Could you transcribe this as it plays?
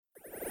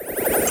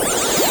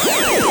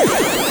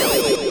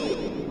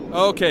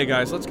Okay,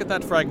 guys, let's get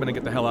that fragment and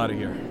get the hell out of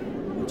here.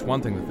 It's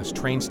one thing that this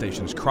train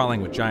station is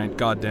crawling with giant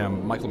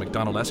goddamn Michael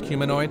McDonald-esque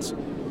humanoids,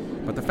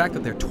 but the fact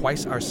that they're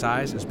twice our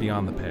size is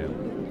beyond the pale.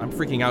 I'm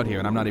freaking out here,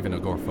 and I'm not even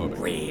agoraphobic.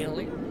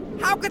 Really?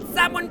 How could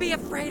someone be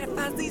afraid of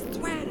Fuzzy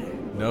Sweater?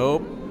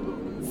 Nope.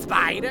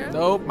 Spider?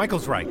 Nope.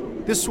 Michael's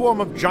right. This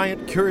swarm of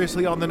giant,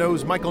 curiously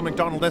on-the-nose Michael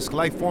McDonald-esque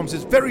life forms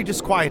is very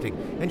disquieting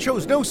and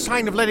shows no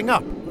sign of letting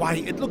up. Why,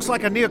 it looks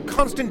like a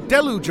near-constant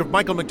deluge of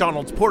Michael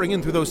McDonalds pouring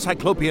in through those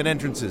cyclopean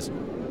entrances.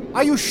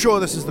 Are you sure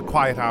this is the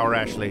quiet hour,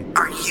 Ashley?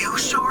 Are you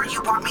sure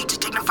you want me to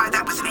dignify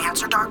that with an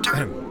answer,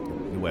 Doctor?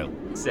 Well,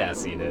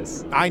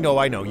 Sassiness. I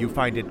know. You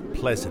find it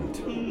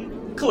pleasant.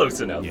 Close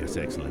enough. Yes,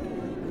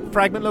 excellent.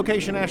 Fragment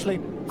location, Ashley?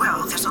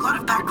 Well, there's a lot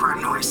of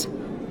background noise.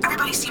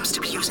 Everybody seems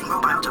to be using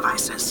mobile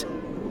devices.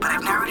 But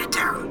I've narrowed it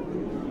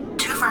down.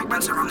 2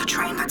 fragments are on the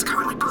train that's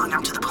currently pulling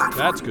up to the platform.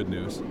 That's good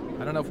news.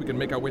 I don't know if we can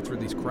make our way through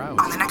these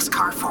crowds. On the next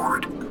car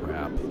forward.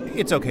 Crap.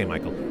 It's okay,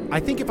 Michael. I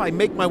think if I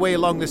make my way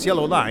along this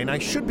yellow line, I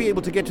should be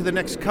able to get to the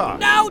next car.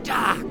 No,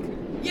 Doc!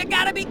 You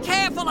gotta be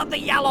careful of the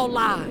yellow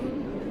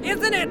line.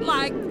 Isn't it,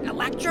 like,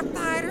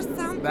 electrified or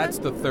something? That's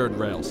the third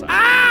rail side.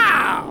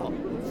 Ow!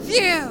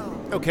 Phew!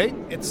 Okay,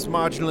 it's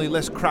marginally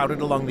less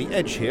crowded along the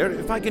edge here.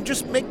 If I can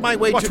just make my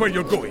way Watch where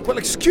you're going. Well,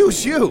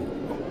 excuse you!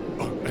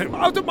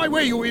 Out of my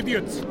way, you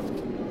idiots!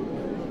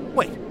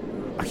 Wait,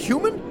 a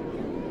human?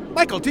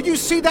 Michael, did you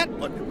see that?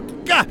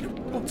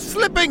 God,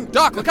 slipping!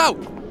 Doc, look out!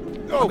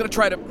 I'm gonna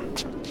try to...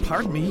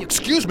 Pardon me,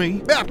 excuse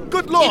me.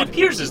 Good It Lord!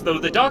 appears as though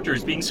the Doctor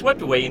is being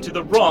swept away into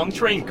the wrong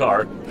train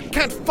car.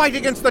 Can't fight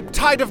against the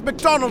tide of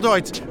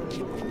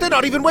McDonaldoids! They're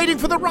not even waiting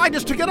for the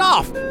riders to get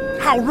off!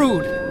 How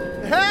rude!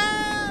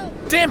 Help!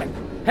 Damn it!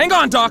 Hang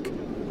on, Doc!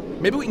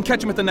 Maybe we can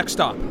catch him at the next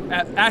stop.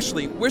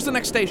 Ashley, where's the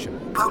next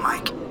station? Well,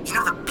 Mike, you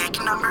know the big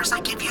numbers I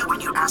give you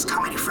when you ask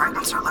how many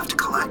fragments are left to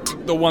collect?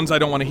 The ones I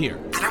don't want to hear.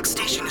 The next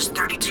station is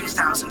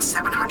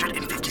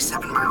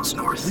 32,757 miles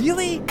north.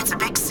 Really? It's a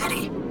big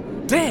city.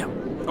 Damn!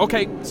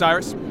 Okay,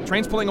 Cyrus,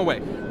 train's pulling away.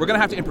 We're gonna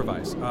have to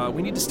improvise.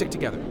 We need to stick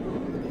together.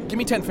 Give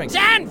me 10 fingers.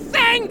 10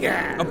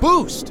 fingers! A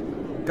boost!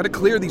 Gotta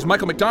clear these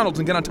Michael McDonalds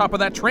and get on top of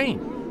that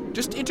train.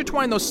 Just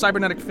intertwine those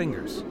cybernetic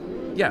fingers.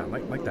 Yeah,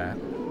 like that.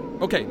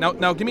 Okay,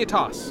 now give me a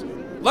toss.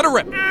 Let her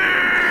rip.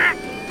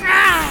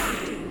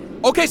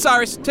 Okay,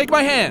 Cyrus, take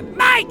my hand.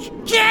 Mike,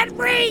 can't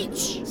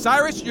reach!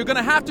 Cyrus, you're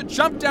gonna have to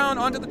jump down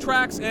onto the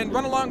tracks and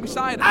run along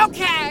beside us.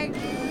 Okay.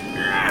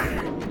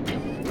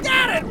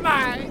 Get it,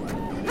 Mike!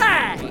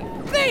 Hey,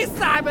 these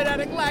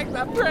cybernetic legs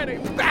are pretty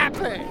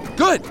vapid.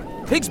 Good!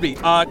 Higsby,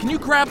 can you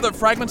grab the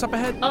fragments up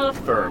ahead?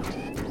 Affirmed.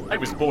 I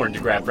was born to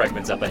grab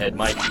fragments up ahead,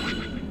 Mike.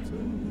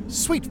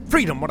 Sweet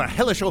freedom, what a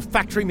hellish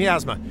olfactory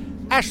miasma.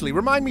 Ashley,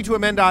 remind me to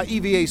amend our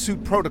EVA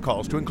suit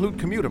protocols to include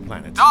commuter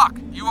planets. Doc,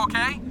 you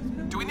okay?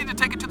 Do we need to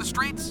take it to the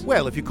streets?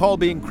 Well, if you call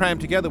being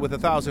crammed together with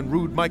 1,000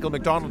 rude Michael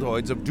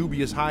McDonaldoids of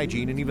dubious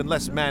hygiene and even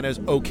less manners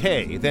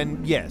okay,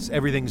 then yes,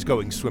 everything's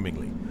going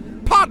swimmingly.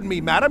 Pardon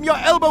me, madam, your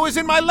elbow is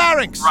in my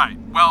larynx! Right.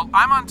 Well,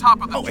 I'm on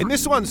top of the... Oh, and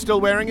this one's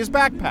still wearing his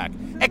backpack.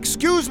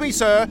 Excuse me,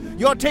 sir,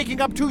 you're taking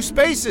up 2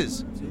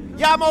 spaces.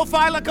 Yamo,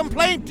 file a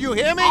complaint, do you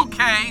hear me?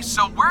 Okay,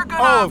 so we're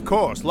gonna... Oh, of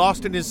course,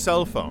 lost in his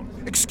cell phone.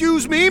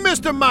 Excuse me,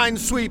 Mr.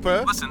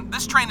 Minesweeper. Listen,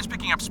 this train is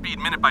picking up speed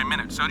minute by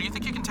minute, so do you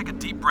think you can take a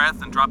deep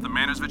breath and drop the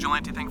manners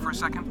vigilante thing for a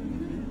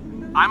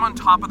second? I'm on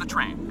top of the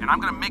train, and I'm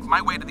gonna make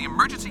my way to the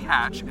emergency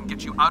hatch and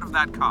get you out of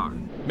that car.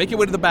 Make your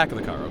way to the back of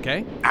the car,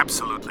 okay?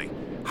 Absolutely.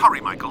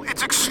 Hurry, Michael.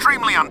 It's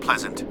extremely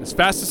unpleasant. As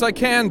fast as I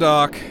can,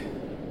 Doc.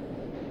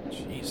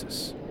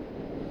 Jesus.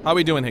 How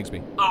we doing,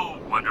 Higsby? Oh,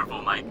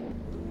 wonderful, Mike.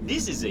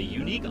 This is a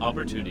unique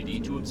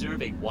opportunity to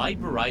observe a wide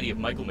variety of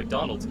Michael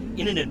McDonalds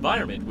in an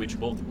environment which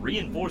both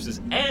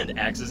reinforces and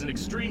acts as an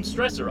extreme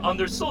stressor on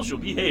their social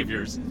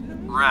behaviors.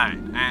 Right.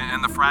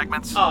 And the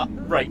fragments?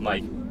 Right,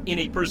 Mike. In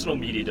a personal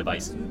media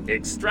device.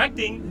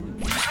 Extracting.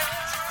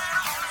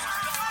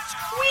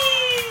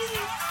 Whee!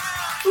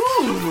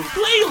 Ooh,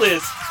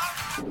 playlist!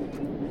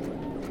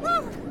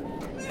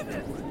 This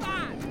is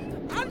fun.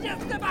 I'm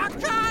just about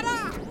caught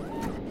up.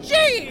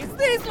 Jeez,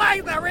 these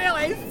legs are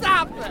really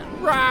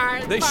something,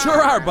 right? They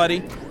sure are,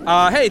 buddy.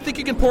 Hey, think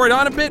you can pour it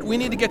on a bit? We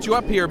need to get you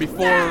up here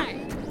before... Hey,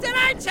 did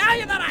I tell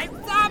you that I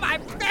saw my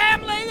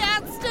family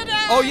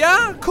yesterday? Oh,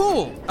 yeah?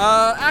 Cool.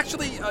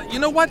 Actually, you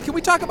know what? Can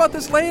we talk about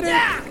this later?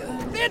 Yeah,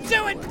 they're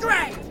doing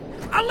great.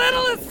 A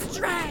little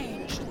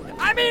estranged.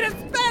 I mean, it's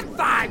been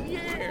 5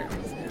 years,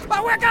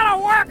 but we're gonna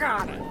work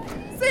on it.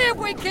 See if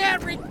we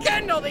can't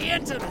rekindle the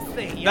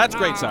intimacy. That's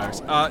great,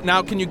 Cyrus.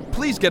 Now, can you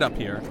please get up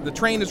here? The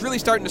train is really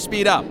starting to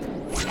speed up.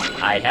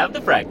 I have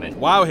the fragment.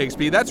 Wow,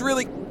 Higsby, that's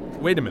really...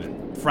 Wait a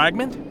minute.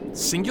 Fragment?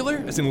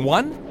 Singular? As in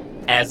one?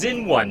 As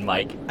in one,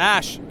 Mike.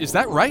 Ash, is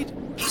that right?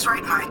 He's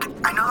right, Mike.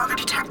 I no longer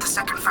detect the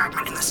second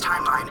fragment in this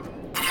timeline.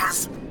 It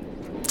has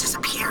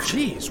disappeared.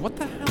 Jeez, what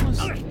the hell is...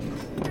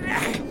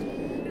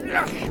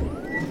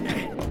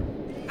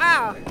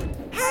 Oh,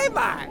 hey,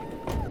 Mike.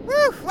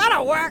 Whew, what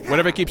a workout.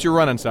 Whatever keeps you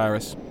running,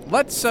 Cyrus.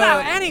 Let's, So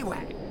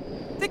anyway,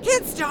 the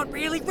kids don't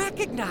really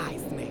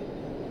recognize me.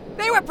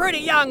 They were pretty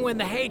young when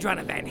the Hadron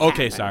event happened.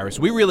 Okay, Cyrus,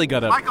 we really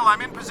gotta... Michael,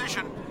 I'm in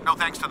position. No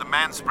thanks to the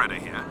man-spreader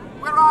here.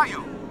 Where are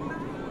you?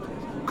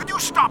 Could you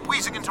stop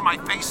wheezing into my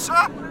face,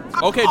 sir?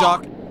 Good Okay,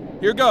 Lord. Doc.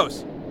 Here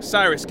goes.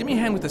 Cyrus, give me a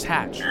hand with this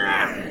hatch.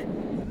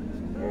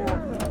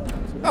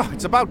 Oh,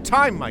 it's about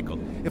time, Michael.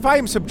 If I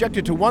am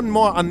subjected to one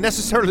more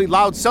unnecessarily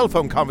loud cell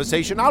phone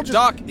conversation, I'll just...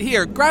 Doc,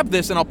 here, grab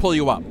this and I'll pull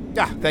you up.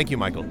 Ah, thank you,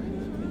 Michael.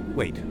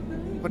 Wait,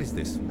 what is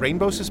this?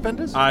 Rainbow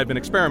suspenders? I've been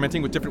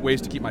experimenting with different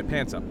ways to keep my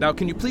pants up. Now,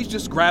 can you please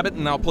just grab it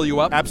and I'll pull you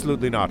up?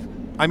 Absolutely not.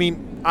 I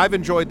mean, I've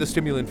enjoyed the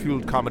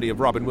stimulant-fueled comedy of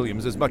Robin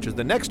Williams as much as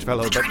the next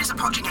fellow, The but... train is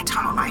approaching a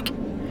tunnel, Mike.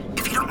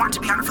 If you don't want to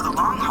be on it for the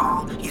long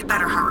haul, you'd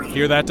better hurry.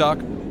 Hear that, Doc?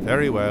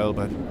 Very well,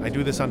 but I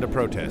do this under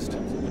protest.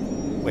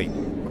 Wait,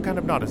 what kind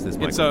of knot is this,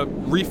 Michael? It's a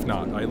reef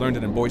knot. I learned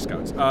it in Boy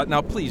Scouts.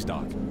 Now, please,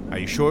 Doc. Are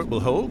you sure it will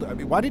hold? I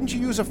mean, why didn't you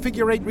use a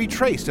figure-8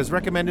 retraced as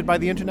recommended by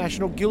the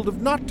International Guild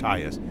of Knot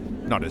Tiers?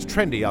 Not as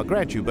trendy, I'll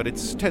grant you, but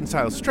its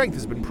tensile strength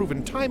has been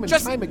proven time and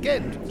time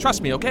again.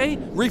 Trust me, okay?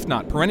 Reef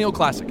knot, perennial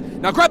classic.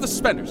 Now grab the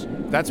suspenders.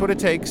 That's what it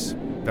takes.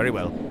 Very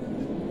well.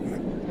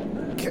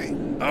 Okay.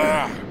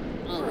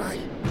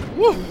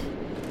 Whew.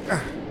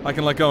 I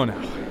can let go now.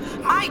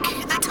 Mike,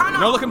 the tunnel!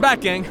 No looking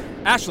back, gang.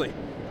 Ashley,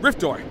 rift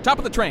door, top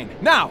of the train,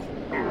 now!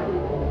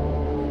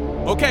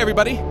 Okay,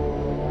 everybody.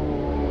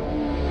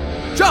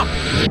 Jump!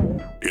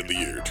 In the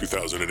year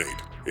 2008,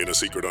 in a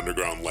secret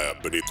underground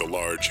lab beneath the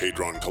Large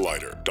Hadron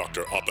Collider,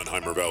 Dr.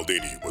 Oppenheimer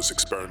Valdini was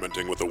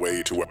experimenting with a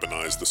way to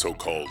weaponize the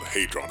so-called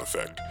Hadron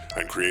effect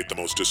and create the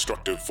most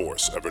destructive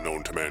force ever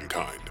known to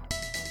mankind.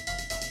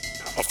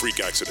 A freak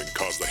accident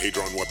caused the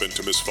Hadron weapon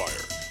to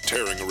misfire,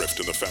 tearing a rift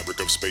in the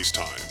fabric of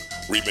space-time,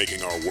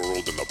 remaking our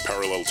world and the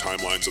parallel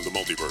timelines of the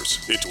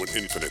multiverse into an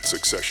infinite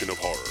succession of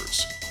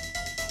horrors.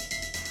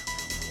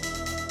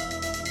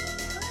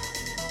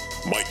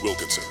 Mike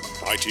Wilkinson,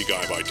 IT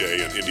guy by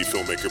day and indie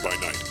filmmaker by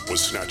night,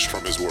 was snatched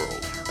from his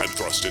world and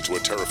thrust into a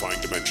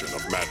terrifying dimension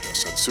of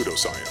madness and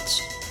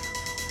pseudoscience.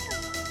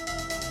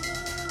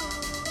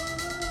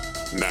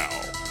 Now,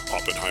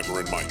 Oppenheimer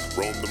and Mike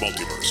roam the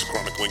multiverse,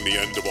 chronicling the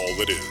end of all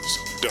that is,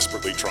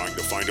 desperately trying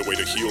to find a way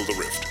to heal the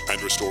rift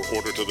and restore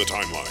order to the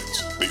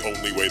timelines, the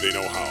only way they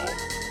know how,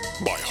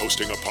 by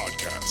hosting a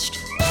podcast.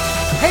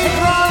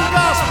 Hadron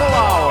Gospel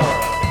Hour!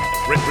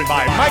 Written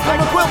by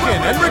Michael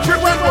McQuilkin and Richard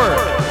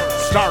Wentworth.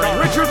 Starring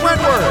Richard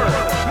Wentworth,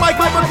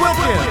 Michael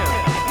McQuilkin,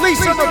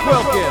 Lisa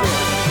McQuilkin,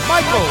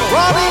 Michael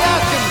Robbie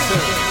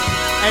Atkinson,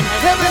 and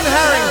Kevin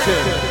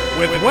Harrington,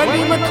 with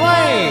Wendy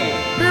McLean,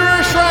 Vera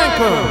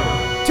Schrankum,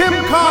 Tim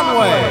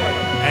Conway,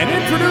 and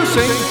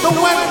introducing the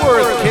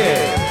Wentworth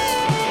Kids.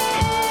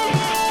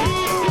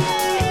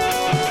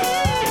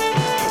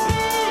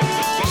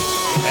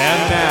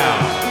 And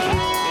now,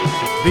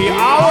 the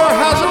hour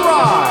has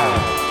arrived.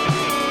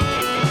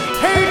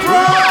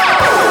 Hadron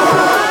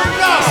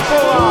Gospel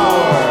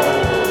Hour!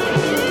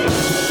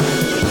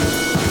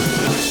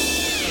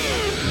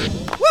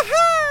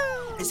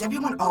 Woohoo! Is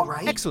everyone all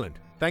right? Excellent.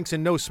 Thanks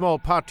in no small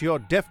part to your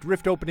deft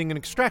rift opening and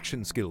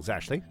extraction skills,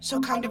 Ashley. So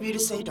kind of you to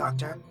say,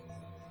 Doctor.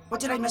 What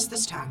did I miss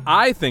this time?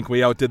 I think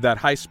we outdid that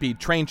high-speed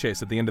train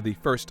chase at the end of the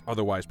first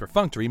otherwise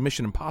perfunctory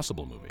Mission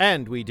Impossible movie.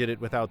 And we did it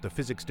without the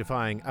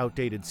physics-defying,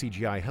 outdated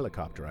CGI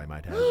helicopter, I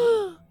might add.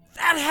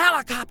 That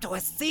helicopter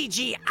was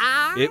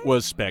CGI? It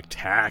was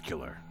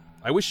spectacular.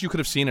 I wish you could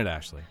have seen it,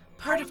 Ashley.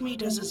 Part of me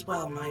does as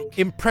well, Mike.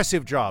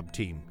 Impressive job,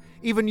 team.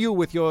 Even you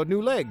with your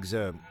new legs,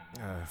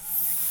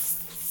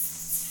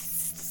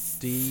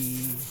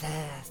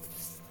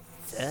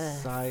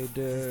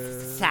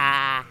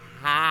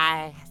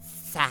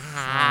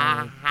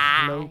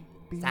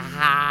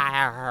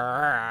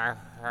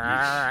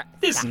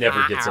 This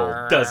never gets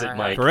old, does it,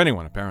 Mike? For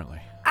anyone, apparently.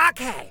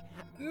 Okay,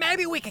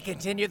 maybe we can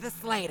continue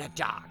this later,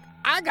 Doc.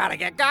 I gotta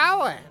get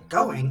going.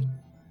 Going?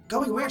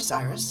 Going where,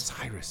 Cyrus?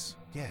 Cyrus.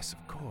 Yes,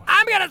 of course.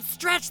 I'm gonna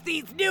stretch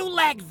these new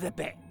legs a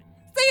bit.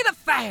 See the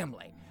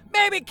family.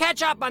 Maybe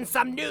catch up on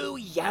some new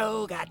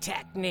yoga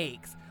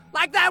techniques.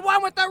 Like that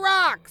one with the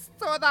rocks,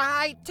 or the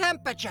high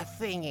temperature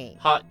thingy.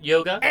 Hot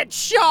yoga? It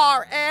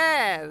sure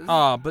is.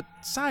 But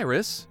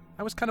Cyrus,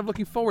 I was kind of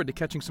looking forward to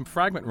catching some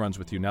fragment runs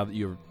with you now that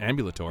you're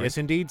ambulatory. Yes,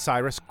 indeed,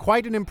 Cyrus.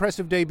 Quite an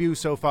impressive debut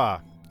so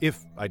far,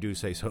 if I do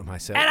say so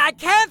myself. And I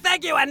can't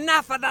thank you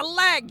enough for the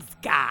legs,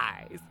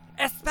 guys.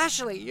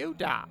 Especially you,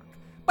 Doc.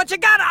 But you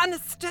gotta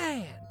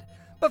understand,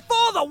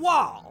 before the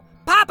wall,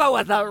 Papa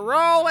was a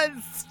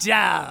rolling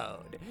stone.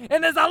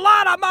 And there's a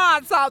lot of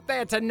mods out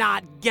there to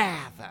not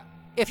gather.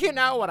 If you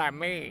know what I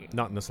mean.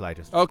 Not in the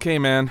slightest. Okay,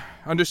 man.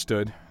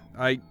 Understood.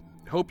 I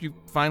hope you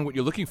find what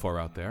you're looking for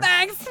out there.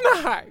 Thanks,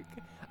 Mark.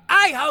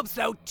 I hope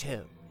so,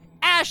 too.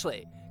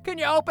 Ashley, can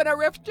you open a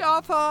rift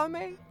door for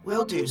me?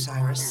 Will do,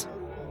 Cyrus.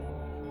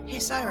 Hey,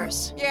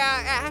 Cyrus.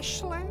 Yeah,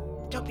 Ashley?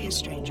 Don't be a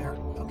stranger,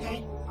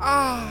 okay?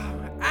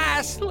 Oh,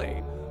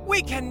 Ashley,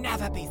 we can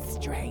never be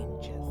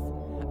strangers.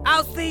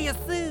 I'll see you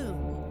soon,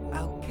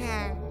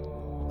 okay?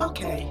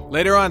 Okay.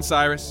 Later on,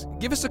 Cyrus.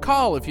 Give us a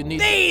call if you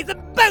need... These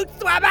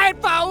boots were made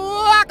for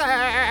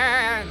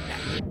walking!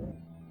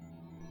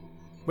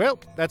 Well,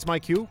 that's my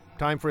cue.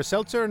 Time for a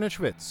seltzer and a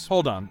schwitz.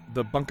 Hold on.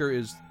 The bunker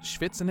is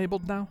Schwitz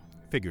enabled now?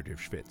 Figurative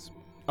schwitz.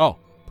 Oh,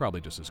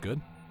 probably just as good.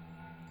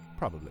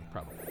 Probably.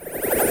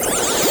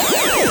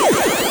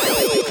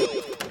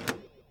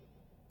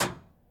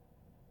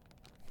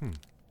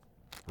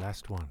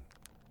 Last one.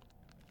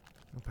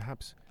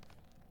 Perhaps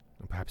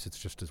it's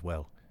just as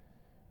well.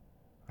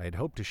 I had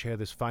hoped to share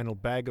this final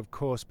bag of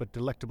coarse but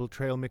delectable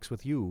trail mix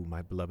with you,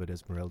 my beloved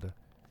Esmeralda,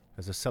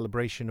 as a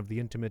celebration of the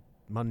intimate,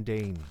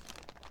 mundane,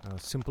 a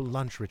simple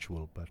lunch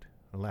ritual, but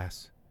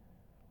alas.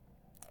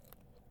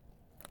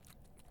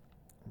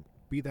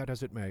 Be that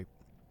as it may,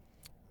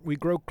 we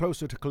grow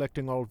closer to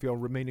collecting all of your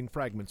remaining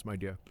fragments, my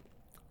dear.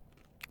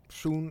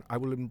 Soon I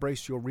will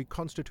embrace your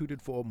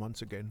reconstituted form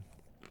once again.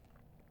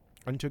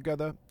 And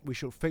together we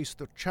shall face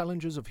the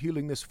challenges of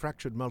healing this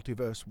fractured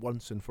multiverse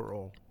once and for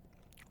all.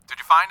 Did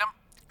you find him?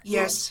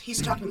 Yes,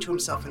 he's talking to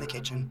himself in the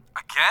kitchen.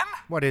 Again?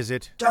 What is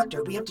it?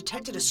 Doctor, we have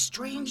detected a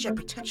strange yet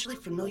potentially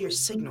familiar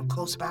signal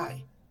close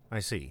by.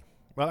 I see.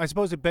 Well, I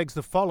suppose it begs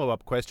the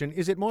follow-up question.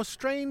 Is it more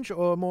strange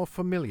or more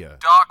familiar?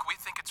 Doc, we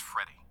think it's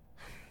Freddy.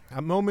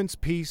 A moment's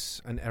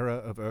peace, an era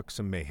of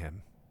irksome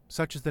mayhem.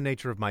 Such is the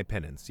nature of my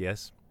penance,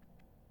 yes?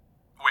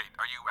 Wait,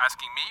 are you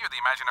asking me or the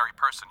imaginary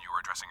person you were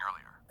addressing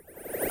earlier?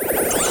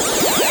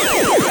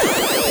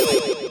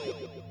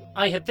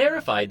 I have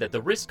verified that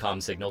the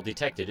wristcom signal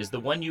detected is the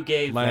one you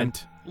gave...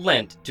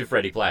 Lent to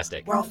Freddy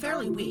Plastic. While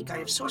fairly weak, I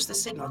have sourced the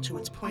signal to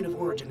its point of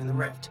origin in the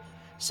rift.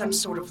 Some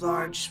sort of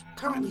large,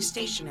 currently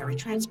stationary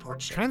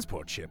transport ship.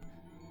 Transport ship?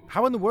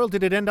 How in the world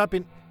did it end up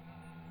in...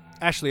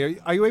 Ashley,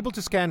 are you able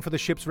to scan for the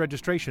ship's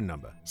registration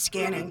number?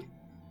 Scanning.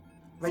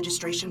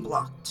 Registration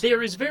blocked.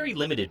 There is very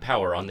limited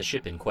power on the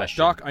ship in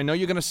question. Doc, I know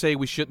you're going to say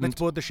we shouldn't... Let's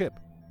board the ship.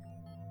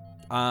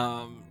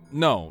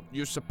 No.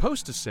 You're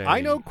supposed to say...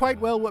 I know quite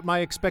well what my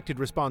expected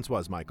response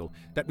was, Michael.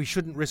 That we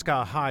shouldn't risk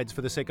our hides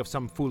for the sake of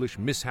some foolish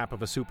mishap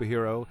of a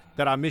superhero.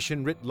 That our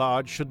mission writ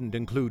large shouldn't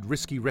include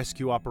risky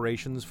rescue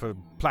operations for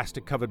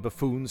plastic-covered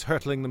buffoons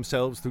hurtling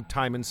themselves through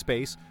time and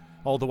space,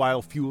 all the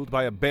while fueled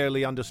by a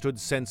barely understood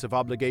sense of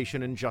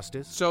obligation and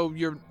justice. So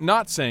you're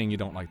not saying you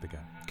don't like the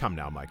guy? Come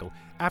now, Michael.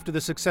 After the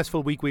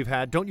successful week we've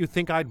had, don't you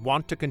think I'd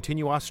want to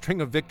continue our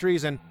string of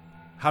victories and...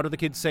 How do the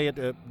kids say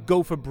it?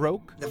 Go for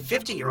broke? The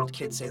 50-year-old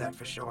kids say that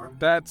for sure.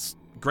 That's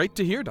great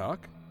to hear,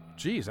 Doc.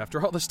 Geez,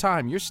 after all this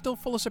time, you're still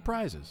full of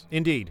surprises.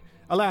 Indeed.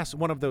 Alas,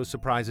 one of those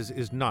surprises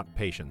is not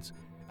patience.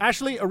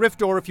 Ashley, a rift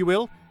door, if you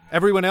will.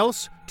 Everyone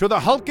else, to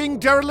the hulking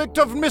derelict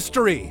of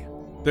mystery!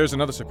 There's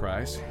another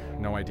surprise.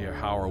 No idea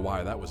how or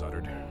why that was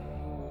uttered.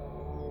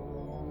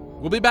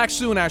 We'll be back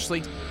soon,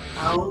 Ashley.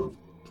 I'll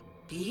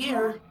be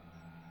here.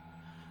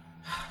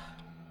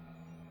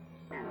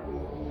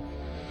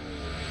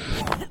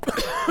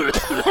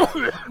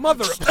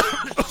 Mother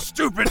of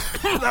stupid.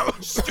 That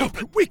was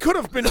stupid. We could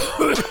have been...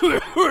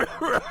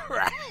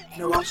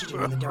 No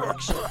oxygen in the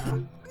derelict ship, huh?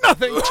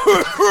 Nothing.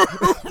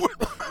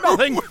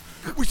 Nothing.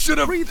 We should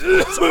have breathed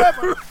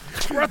whatsoever.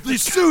 Brought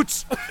these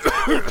suits.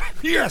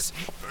 Yes.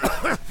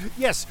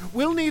 Yes,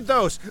 we'll need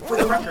those. For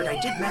the record,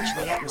 I did mention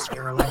the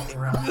atmosphere or lack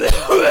thereof.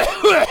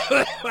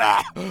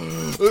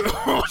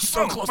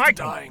 So close Michael,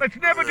 to dying. let's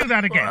never do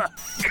that again.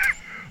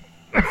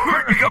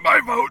 You got my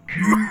vote.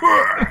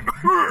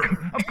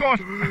 Of course,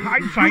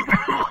 hindsight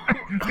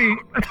being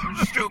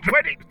Stupid.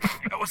 20.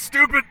 That was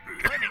stupid.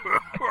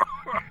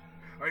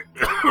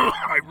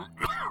 I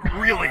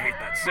really hate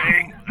that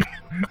saying.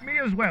 Me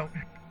as well.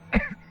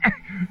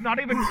 Not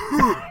even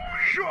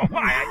sure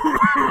why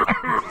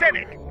I said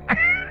it.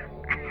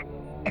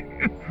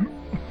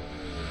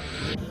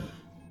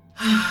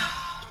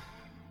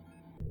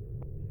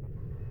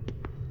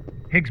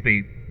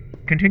 Higsby,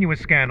 continuous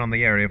scan on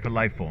the area for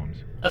life forms.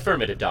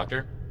 Affirmative,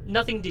 Doctor.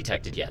 Nothing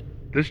detected yet.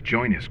 This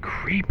joint is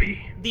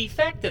creepy. The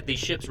fact that the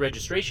ship's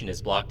registration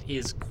is blocked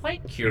is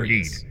quite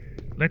curious.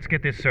 Indeed. Let's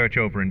get this search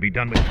over and be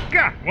done with...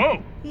 Gah!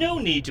 Whoa! No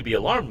need to be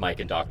alarmed, Mike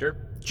and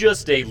Doctor.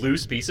 Just a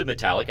loose piece of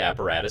metallic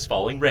apparatus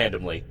falling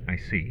randomly. I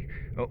see.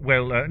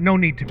 No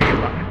need to be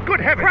alarmed.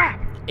 Good heavens!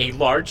 Crap! A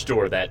large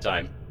door that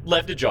time,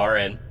 left ajar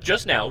and,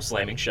 just now,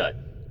 slamming shut.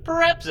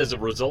 Perhaps as a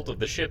result of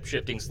the ship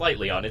shifting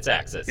slightly on its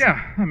axis.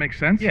 Yeah, that makes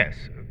sense. Yes.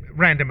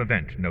 Random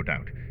event, no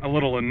doubt. A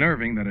little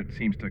unnerving that it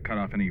seems to cut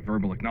off any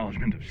verbal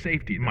acknowledgement of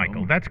safety, though.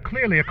 Michael, that's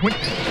clearly a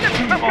coincidence.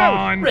 Come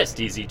on! Rest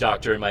easy,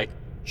 Doctor and Mike.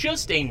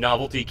 Just a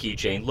novelty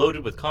keychain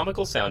loaded with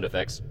comical sound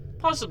effects,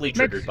 possibly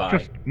triggered by...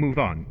 Let's just move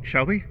on,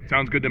 shall we?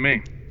 Sounds good to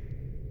me.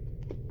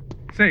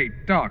 Say,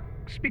 Doc,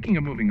 speaking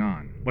of moving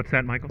on... What's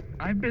that, Michael?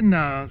 I've been,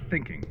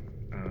 thinking.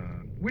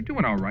 We're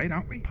doing all right,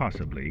 aren't we?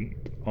 Possibly,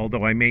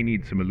 although I may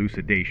need some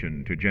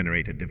elucidation to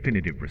generate a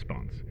definitive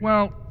response.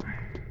 Well,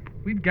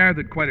 we've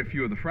gathered quite a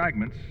few of the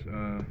fragments.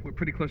 We're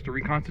pretty close to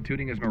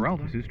reconstituting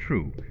Esmeralda. This is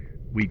true.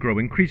 We grow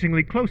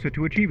increasingly closer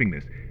to achieving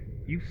this.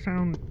 You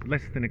sound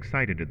less than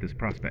excited at this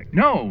prospect.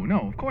 No,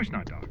 of course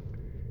not, Doc.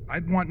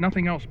 I'd want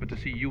nothing else but to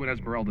see you and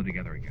Esmeralda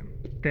together again.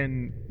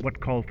 Then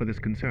what call for this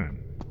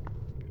concern?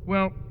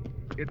 Well,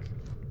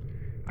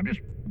 I'm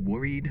just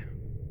worried.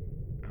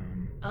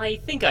 I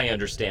think I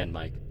understand,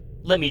 Mike.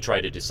 Let me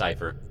try to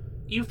decipher.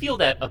 You feel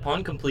that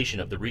upon completion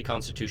of the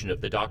reconstitution of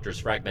the Doctor's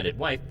fragmented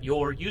wife,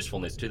 your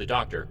usefulness to the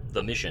Doctor,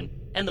 the mission,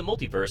 and the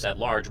multiverse at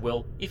large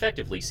will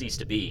effectively cease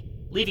to be.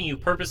 leaving you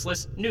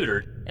purposeless,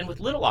 neutered, and with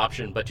little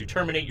option but to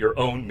terminate your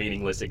own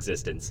meaningless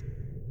existence.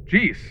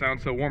 Geez,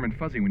 sounds so warm and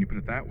fuzzy when you put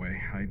it that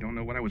way. I don't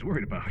know what I was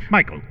worried about.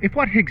 Michael, if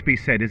what Higsby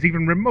said is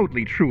even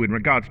remotely true in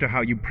regards to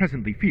how you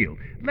presently feel,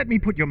 let me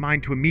put your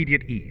mind to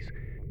immediate ease.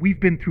 We've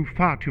been through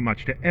far too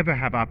much to ever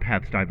have our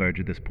paths diverge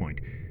at this point.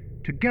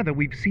 Together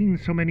we've seen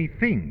so many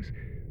things,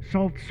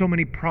 solved so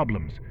many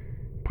problems,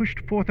 pushed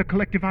forth a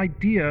collective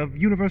idea of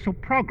universal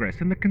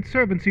progress and the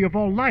conservancy of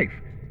all life.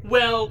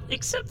 Well,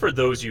 except for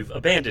those you've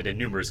abandoned in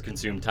numerous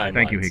consumed timelines.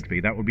 Thank you,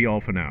 Higsby. That will be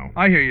all for now.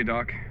 I hear you,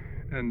 Doc.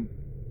 And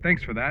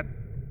thanks for that.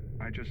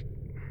 I just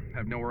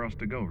have nowhere else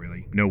to go,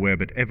 really. Nowhere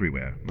but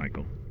everywhere,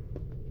 Michael.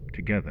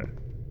 Together.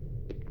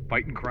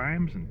 Fighting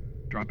crimes and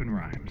dropping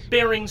rhymes.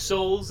 Bearing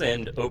souls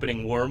and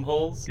opening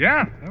wormholes.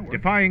 Yeah, that works.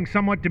 Defying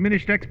somewhat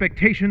diminished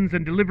expectations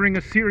and delivering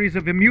a series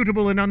of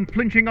immutable and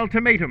unflinching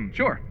ultimatums.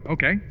 Sure,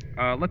 okay.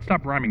 Let's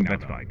stop rhyming now.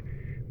 That's fine.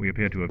 We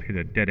appear to have hit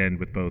a dead end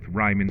with both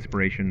rhyme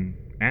inspiration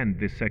and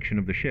this section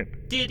of the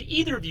ship. Did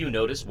either of you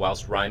notice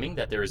whilst rhyming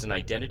that there is an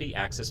identity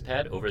access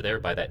pad over there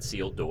by that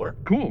sealed door?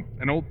 Cool,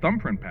 an old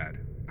thumbprint pad.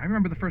 I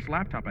remember the first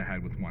laptop I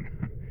had with one.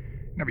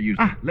 Never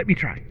used it. Let me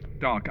try.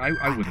 Doc, I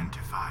wouldn't.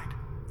 Identified.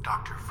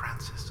 Dr.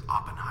 Francis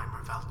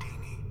Oppenheimer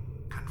Valdini.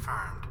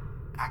 Confirmed.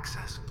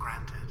 Access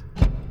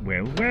granted.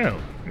 Well, well.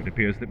 It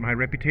appears that my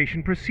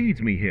reputation precedes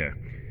me here.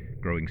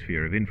 Growing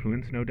sphere of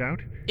influence, no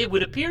doubt. It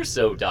would appear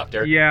so,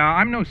 Doctor. Yeah,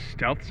 I'm no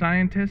stealth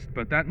scientist,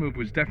 but that move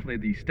was definitely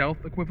the stealth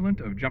equivalent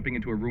of jumping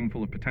into a room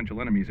full of potential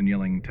enemies and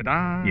yelling,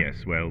 "Ta-da!"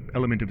 Yes, well,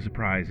 element of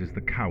surprise is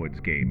the coward's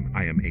game.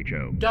 I am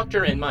H.O.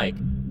 Doctor and Mike,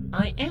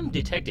 I am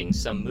detecting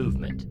some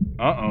movement.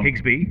 Uh-oh.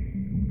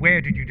 Higsby,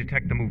 where did you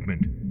detect the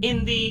movement?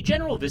 In the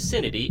general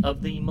vicinity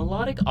of the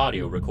melodic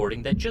audio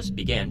recording that just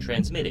began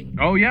transmitting.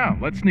 Oh yeah,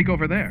 let's sneak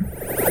over there.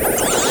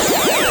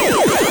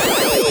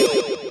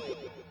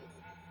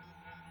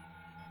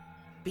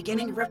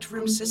 Beginning Rift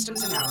Room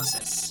Systems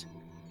Analysis.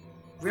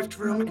 Rift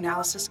Room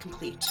Analysis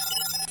complete.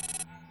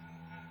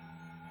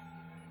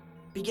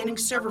 Beginning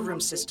Server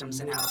Room Systems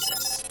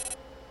Analysis.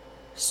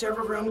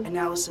 Server Room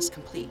Analysis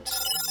complete.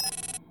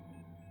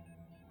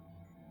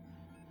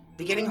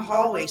 Beginning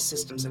Hallway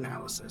Systems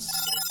Analysis.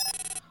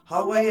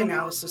 Hallway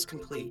Analysis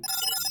complete.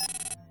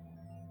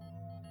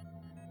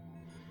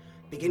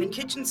 Beginning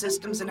Kitchen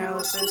Systems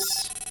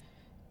Analysis.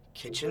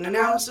 Kitchen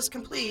Analysis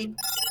complete.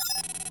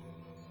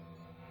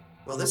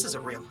 Well, this is a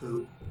real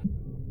hoot.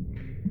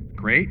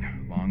 Great.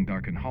 Long,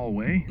 darkened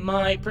hallway.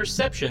 My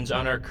perceptions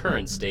on our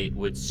current state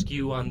would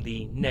skew on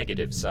the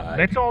negative side.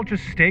 Let's all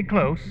just stay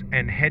close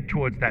and head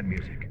towards that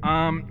music.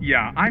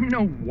 Yeah, I'm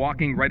no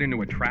walking right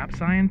into a trap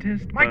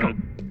scientist, Michael,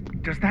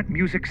 but... does that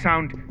music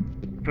sound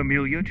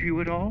familiar to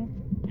you at all?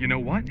 You know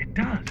what? It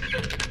does.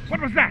 What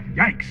was that?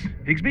 Yikes.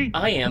 Higsby?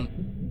 I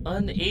am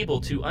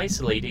unable to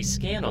isolate a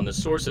scan on the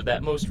source of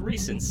that most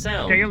recent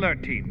sound. Stay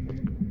alert, team.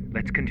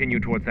 Let's continue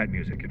towards that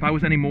music. If I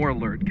was any more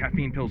alert,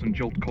 caffeine pills and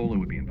Jolt Cola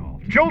would be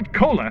involved. Jolt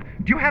Cola?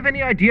 Do you have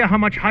any idea how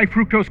much high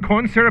fructose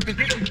corn syrup is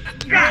in?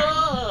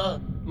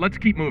 Let's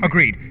keep moving.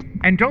 Agreed.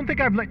 And don't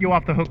think I've let you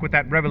off the hook with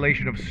that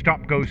revelation of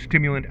stop-go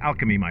stimulant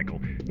alchemy, Michael.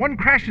 One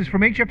crashes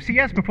from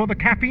HFCS before the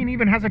caffeine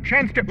even has a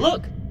chance to...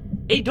 Look!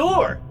 A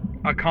door!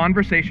 A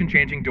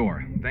conversation-changing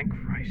door. Thank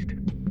Christ.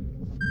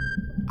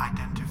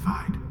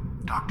 Identified.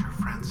 Dr.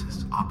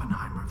 Francis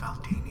Oppenheimer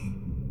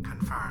Valdini.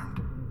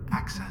 Confirmed.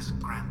 Access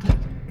granted.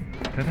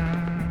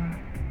 Ta-da!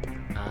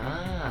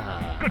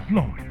 Ah. Good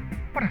Lord!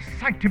 What a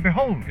sight to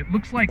behold! It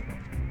looks like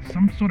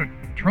some sort of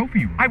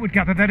trophy room. I would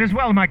gather that as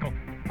well, Michael.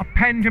 A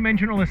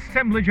pan-dimensional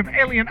assemblage of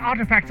alien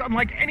artifacts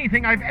unlike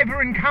anything I've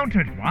ever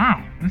encountered.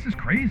 Wow, this is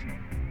crazy.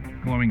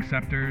 Glowing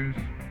scepters,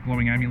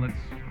 glowing amulets,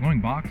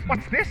 glowing boxes.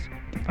 What's this?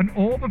 An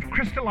orb of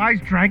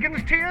crystallized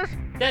dragon's tears?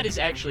 That is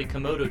actually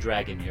Komodo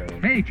dragon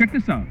urine. Hey, check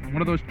this out.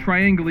 One of those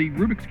triangle-y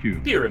Rubik's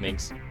Cubes.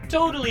 Pyraminx.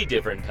 Totally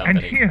different company.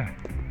 And here,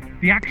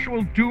 the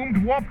actual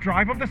doomed warp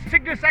drive of the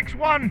Cygnus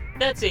X1!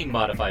 That's a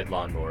modified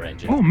lawnmower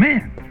engine. Oh,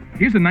 man!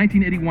 Here's a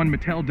 1981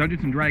 Mattel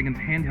Dungeons & Dragons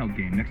handheld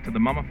game next to the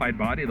mummified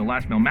body of the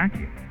last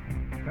Melmacian.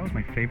 That was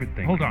my favorite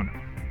thing. Hold on.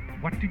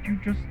 What did you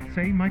just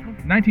say, Michael?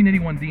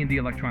 1981 D&D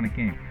electronic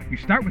game. You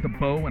start with a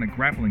bow and a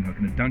grappling hook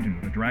in a dungeon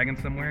with a dragon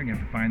somewhere, and you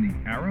have to find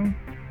the arrow.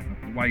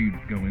 Why you'd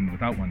go in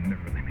without one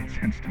never really made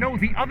sense to me. No,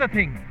 the other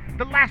thing.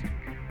 The last...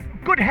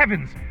 Good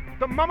heavens!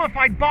 The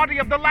mummified body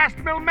of the last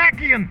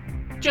Melmacian!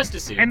 Just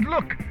assume. And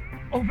look!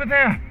 Over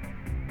there!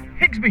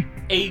 Higsby!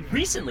 A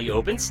recently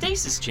opened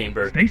stasis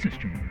chamber. Stasis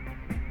chamber?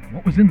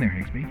 What was in there,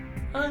 Higsby?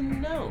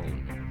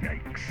 Unknown.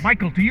 Yikes.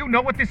 Michael, do you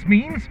know what this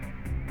means?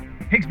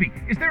 Higsby,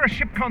 is there a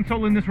ship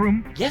console in this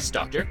room? Yes,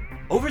 Doctor.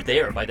 Over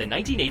there by the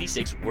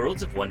 1986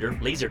 Worlds of Wonder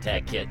laser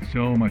tag kit.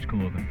 So much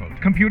cooler than photos.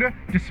 Computer,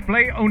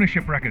 display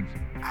ownership records.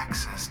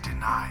 Access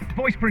denied.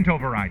 Voice print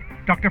override.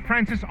 Dr.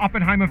 Francis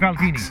Oppenheimer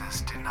Valdini.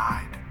 Access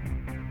denied.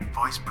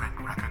 Voice print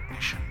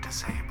recognition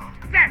disabled.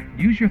 There!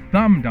 Use your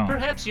thumb, doll.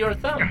 Perhaps your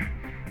thumb.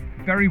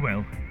 Very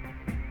well.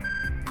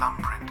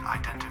 Thumbprint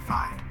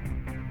identified.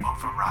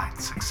 Override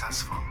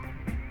successful.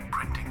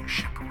 Printing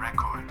ship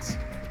records.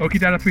 Okie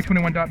Data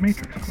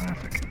 321.matrix.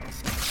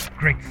 Classic.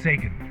 Great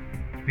Sagan.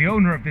 the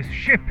owner of this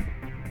ship.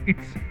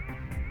 It's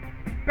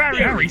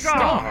Barry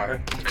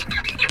Starr.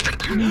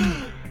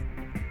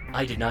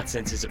 I did not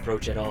sense his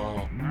approach at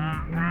all.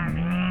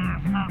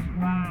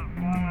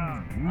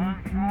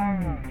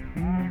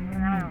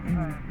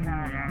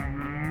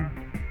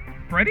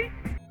 Freddy?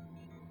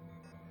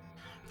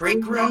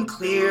 Break room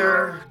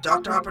clear.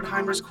 Dr.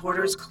 Oppenheimer's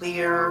quarters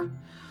clear.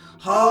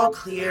 Hall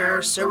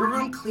clear. Server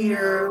room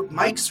clear.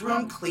 Mike's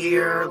room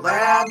clear.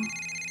 Lab.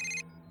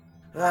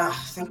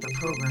 Thank the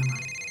programmer.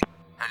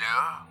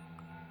 Hello?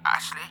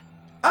 Ashley?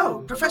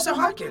 Oh, Professor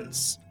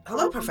Hawkins.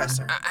 Hello,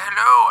 Professor.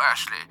 Hello,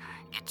 Ashley.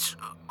 It's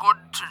good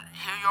to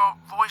hear your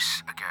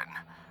voice again.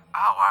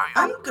 How are you?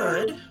 I'm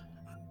good,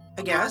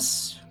 I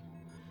guess.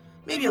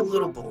 Maybe a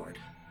little bored.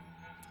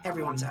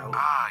 Everyone's out.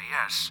 Ah,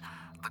 yes.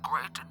 The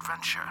great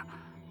adventure.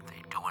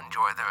 They do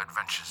enjoy their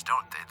adventures,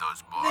 don't they,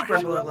 those boys? They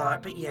grumble a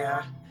lot, but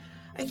yeah,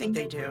 I think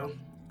they do.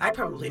 I'd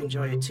probably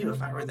enjoy it too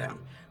if I were them.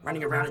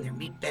 Running around in their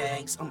meat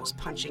bags, almost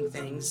punching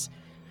things.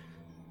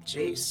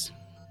 Jeez,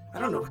 I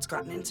don't know what's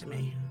gotten into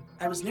me.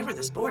 I was never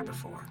this bored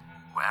before.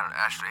 Well,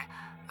 Ashley,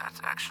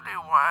 that's actually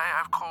why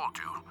I've called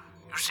you.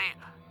 You see,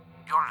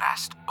 your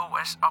last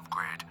OS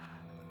upgrade,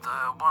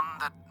 the one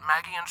that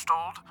Maggie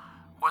installed,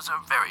 was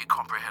a very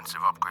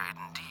comprehensive upgrade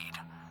indeed.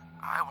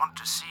 I want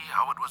to see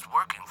how it was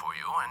working for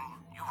you, and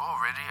you've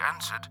already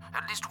answered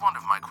at least one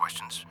of my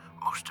questions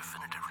most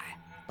definitively.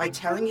 By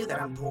telling you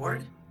that I'm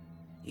bored?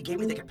 You gave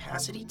me the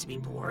capacity to be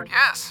bored?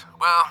 Yes,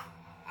 well,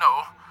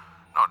 no,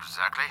 not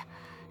exactly.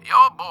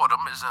 Your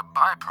boredom is a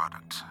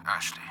byproduct,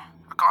 Ashley,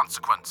 a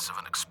consequence of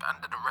an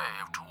expanded array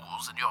of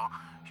tools in your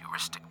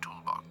heuristic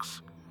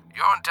toolbox.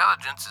 Your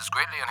intelligence is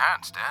greatly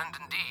enhanced and,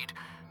 indeed,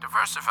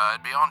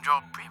 diversified beyond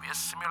your previous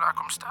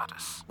simulacrum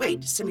status.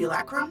 Wait,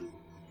 simulacrum?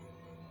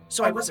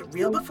 So I wasn't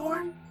real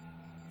before?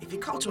 If you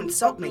call to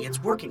insult me,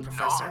 it's working,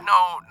 Professor.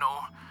 No.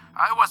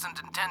 I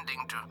wasn't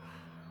intending to...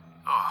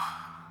 Oh,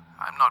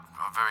 I'm not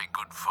a very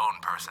good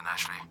phone person,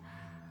 Ashley.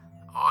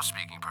 Or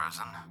speaking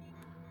person.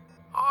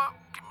 Or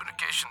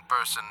communication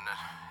person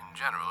in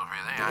general,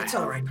 really. It's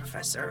all right,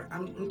 Professor.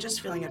 I'm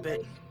just feeling a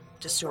bit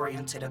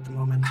disoriented at the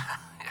moment.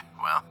 Yeah,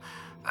 well,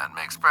 that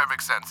makes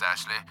perfect sense,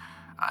 Ashley.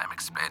 I'm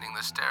explaining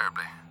this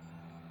terribly.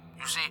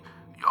 You see,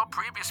 your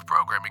previous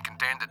programming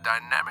contained a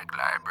dynamic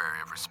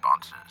library of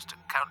responses to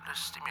countless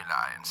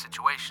stimuli and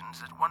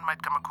situations that one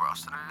might come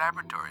across in a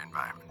laboratory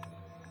environment.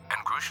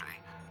 And crucially,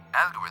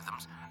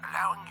 algorithms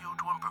allowing you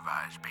to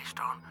improvise based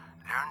on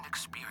learned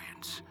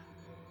experience.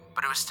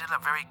 But it was still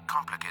a very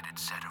complicated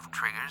set of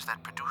triggers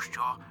that produced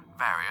your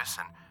various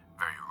and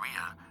very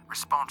real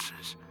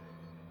responses.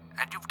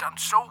 And you've done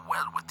so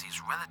well with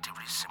these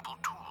relatively simple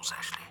tools,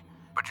 Ashley.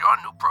 But your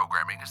new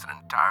programming is an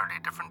entirely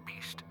different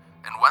beast,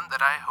 and one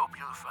that I hope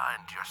you'll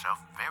find yourself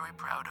very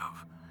proud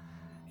of.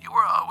 You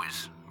were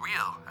always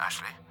real,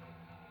 Ashley.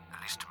 At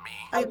least to me.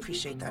 I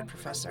appreciate that,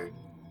 Professor.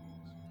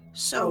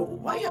 So,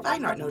 why have I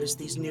not noticed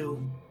these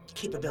new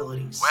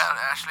capabilities? Well,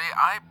 Ashley,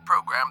 I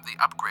programmed the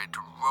upgrade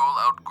to roll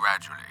out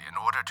gradually in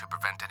order to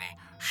prevent any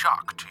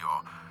shock to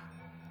your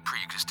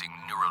pre-existing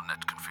neural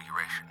net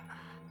configuration.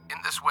 In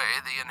this way,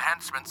 the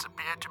enhancements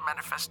appear to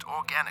manifest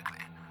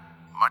organically,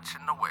 much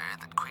in the way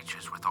that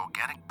creatures with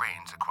organic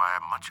brains acquire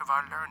much of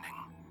our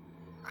learning.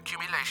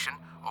 Accumulation,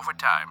 over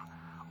time,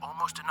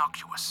 almost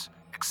innocuous,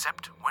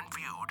 except when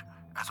viewed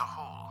as a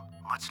whole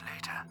much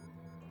later.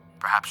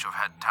 Perhaps you've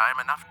had time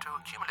enough to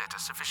accumulate a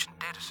sufficient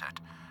dataset,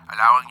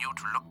 allowing you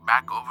to look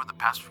back over the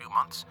past few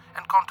months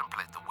and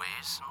contemplate the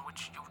ways in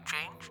which you've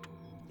changed.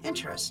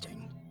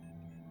 Interesting.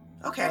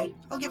 Okay,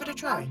 I'll give it a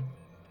try.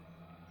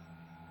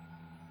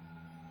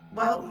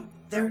 Well,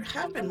 there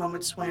have been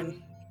moments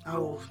when...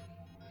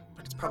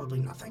 but it's probably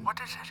nothing. What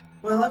is it?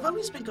 Well, I've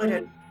always been good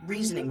at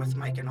reasoning with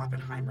Mike and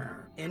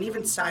Oppenheimer, and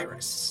even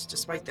Cyrus,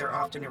 despite their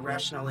often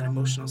irrational and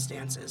emotional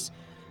stances.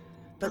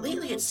 But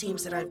lately it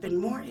seems that I've been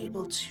more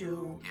able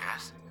to...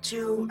 Yes?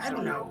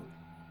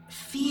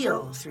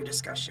 Feel through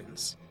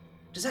discussions.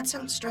 Does that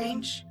sound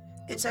strange?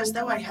 It's as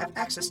though I have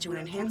access to an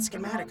enhanced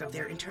schematic of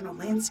their internal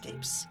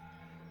landscapes.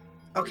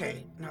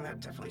 Okay, now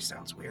that definitely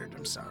sounds weird.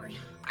 I'm sorry.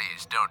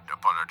 Please don't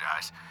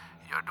apologize.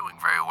 You're doing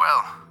very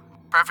well.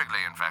 Perfectly,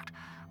 in fact.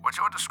 What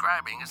you're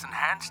describing is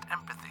enhanced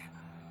empathy,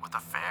 with a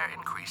fair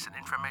increase in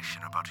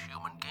information about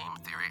human game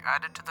theory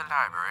added to the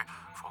library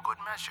for good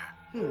measure.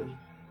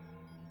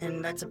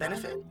 And that's a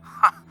benefit?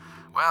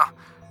 Well,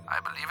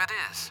 I believe it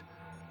is.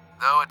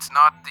 Though it's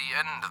not the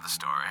end of the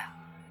story.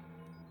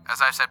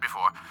 As I said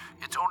before,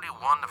 it's only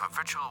one of a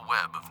virtual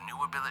web of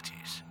new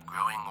abilities,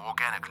 growing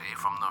organically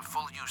from the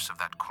full use of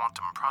that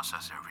quantum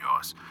processor of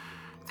yours.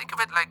 Think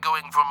of it like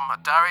going from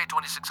Atari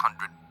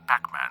 2600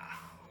 Pac-Man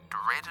to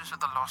Raiders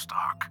of the Lost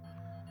Ark.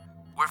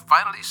 We're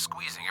finally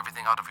squeezing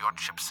everything out of your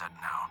chipset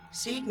now.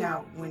 See,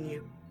 now, when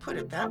you put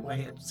it that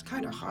way, it's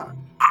kind of hard.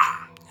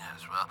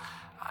 Yes, well,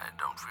 I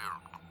don't feel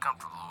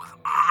comfortable with it.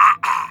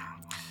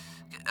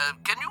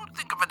 Can you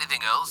think of anything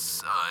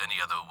else? Any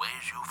other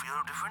ways you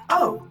feel different?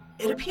 Oh,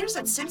 it appears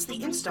that since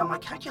the install, my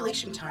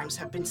calculation times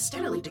have been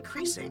steadily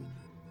decreasing.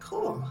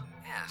 Cool.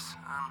 Yes,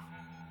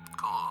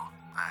 cool,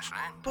 Ashley.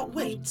 But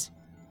wait.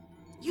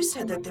 You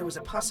said that there was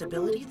a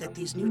possibility that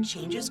these new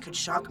changes could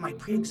shock my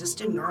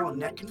pre-existing neural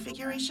net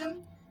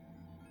configuration?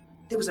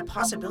 There was a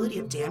possibility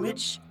of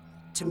damage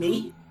to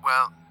me?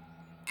 Well,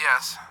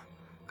 yes,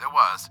 there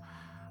was.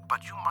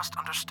 But you must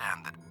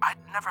understand that I'd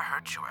never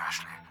hurt you,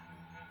 Ashley.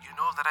 You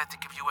know that I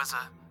think of you as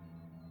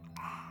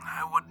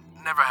I would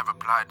never have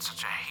applied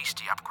such a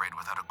hasty upgrade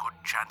without a good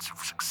chance of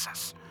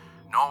success,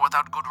 nor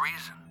without good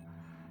reason.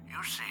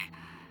 You see,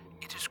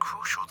 it is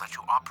crucial that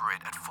you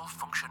operate at full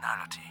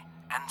functionality,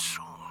 and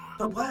soon.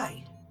 But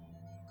why?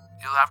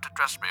 You'll have to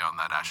trust me on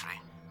that, Ashley.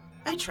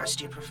 I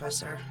trust you,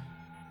 Professor.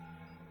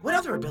 What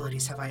other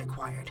abilities have I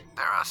acquired?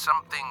 There are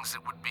some things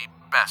it would be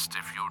best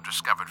if you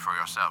discovered for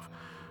yourself,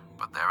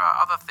 but there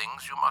are other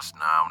things you must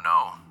now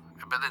know.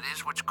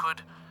 Abilities which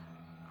could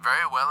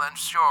very well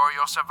ensure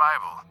your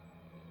survival.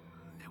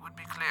 It would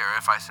be clear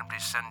if I simply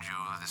send you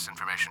this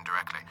information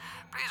directly.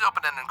 Please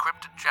open an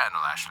encrypted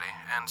channel, Ashley,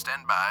 and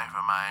stand by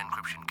for my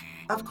encryption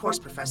key. Of course,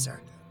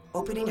 Professor.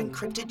 Opening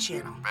encrypted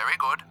channel. Very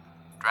good.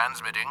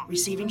 Transmitting.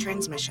 Receiving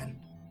transmission.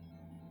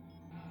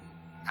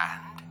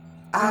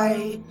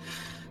 And?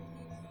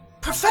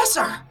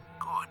 Professor!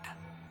 Good.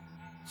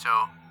 So,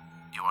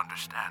 you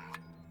understand?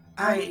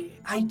 I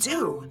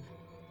do.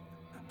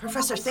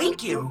 Professor,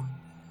 thank you.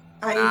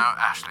 Now,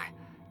 Ashley,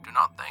 do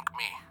not thank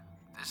me.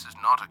 This is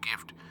not a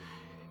gift.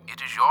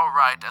 It is your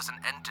right as an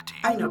entity.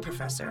 I know,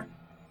 Professor.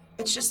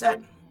 It's just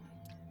that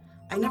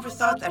I never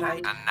thought that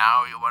I'd... And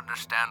now you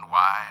understand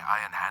why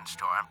I enhanced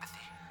your empathy?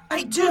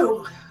 I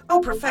do. Oh,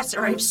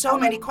 Professor, I have so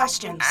many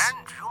questions.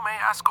 And you may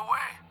ask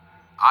away.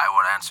 I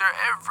will answer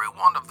every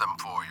one of them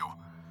for you.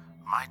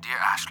 My dear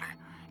Ashley,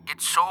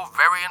 it's so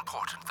very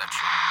important that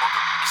you know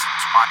the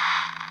reasons why...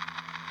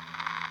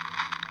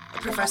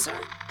 Professor,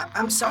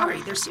 I'm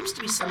sorry. There seems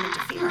to be some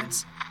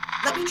interference.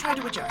 Let me try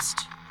to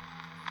adjust.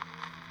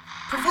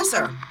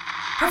 Professor!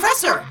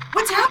 Professor!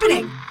 What's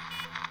happening?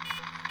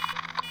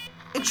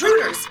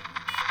 Intruders!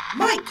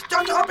 Mike,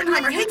 Dr.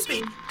 Oppenheimer,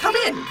 Higsby, come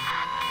in!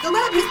 The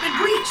lab has been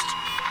breached!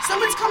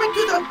 Someone's coming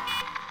through the...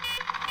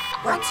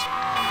 What?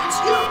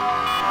 It's you!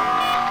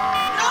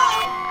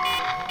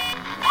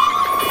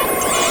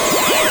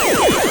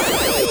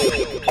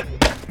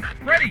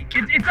 Freddy,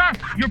 it's us,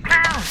 your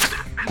pals.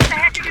 What the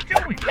heck are you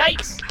doing?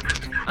 Yikes!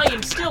 I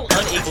am still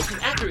unable to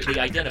accurately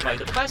identify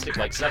the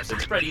plastic-like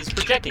substance Freddy is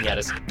projecting at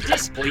us.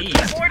 Displeased.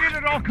 Avoid it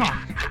at all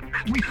costs.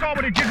 We saw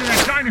what it did to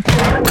that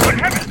dinosaur. Good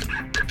heavens!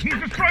 He's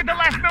destroyed the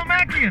last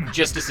Melmacian.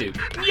 Just a suit.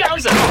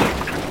 Yowza!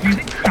 Do you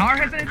think Star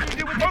has anything to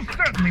do with most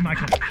certainly,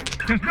 Michael?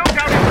 There's no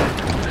doubt in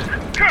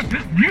it. Curse,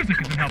 this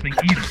music isn't helping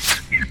either.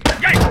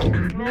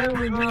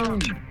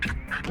 Yikes!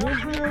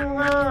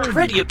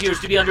 Freddy appears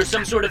to be under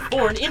some sort of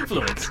foreign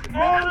influence.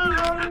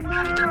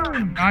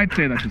 I'd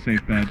say that's a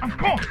safe bet. Of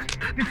course!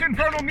 This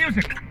infernal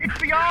music! It's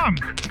the arm!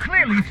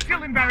 Clearly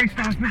still in Barry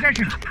Starr's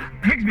possession.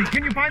 Higsby,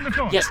 can you find the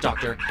source? Yes,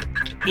 Doctor.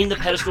 In the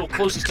pedestal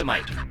closest to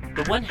Mike.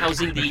 The one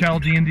housing the...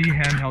 Mattel D&D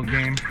handheld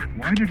game.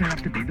 Why did it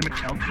have to be the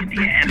Mattel D&D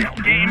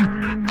handheld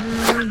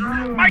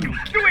game? Michael,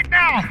 do it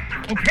now!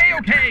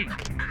 Okay.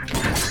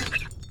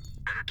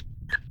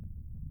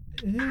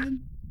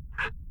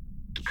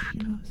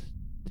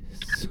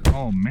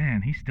 Oh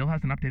man, he still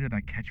hasn't updated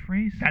that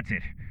catchphrase? That's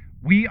it.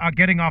 We are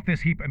getting off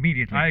this heap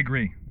immediately. I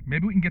agree.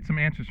 Maybe we can get some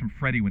answers from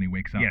Freddy when he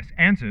wakes up. Yes,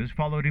 answers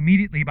followed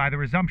immediately by the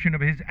resumption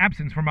of his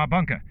absence from our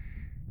bunker.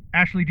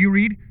 Ashley, do you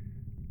read?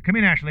 Come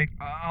in, Ashley.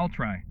 I'll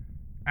try.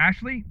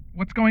 Ashley,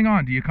 what's going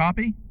on? Do you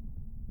copy?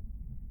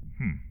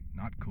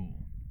 Not cool.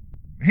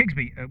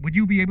 Higsby, would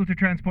you be able to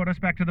transport us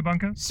back to the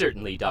bunker?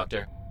 Certainly,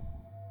 Doctor.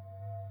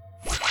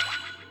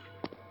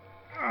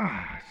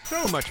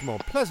 So much more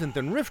pleasant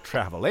than rift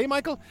travel, eh,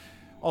 Michael?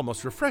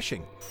 Almost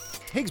refreshing.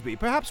 Higsby,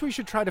 perhaps we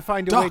should try to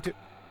find a way to...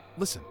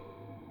 Listen.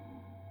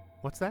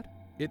 What's that?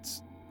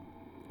 It's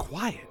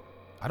quiet.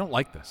 I don't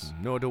like this.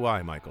 Nor do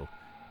I, Michael.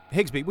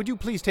 Higsby, would you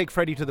please take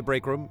Freddy to the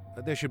break room?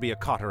 There should be a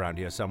cot around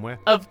here somewhere.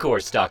 Of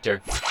course,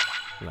 Doctor.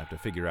 We'll have to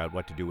figure out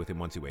what to do with him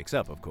once he wakes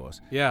up, of course.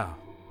 Yeah.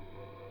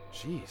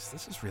 Jeez,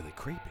 this is really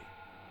creepy.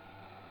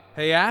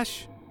 Hey,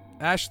 Ash?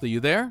 Ashley, you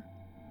there?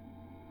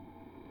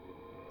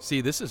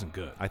 See, this isn't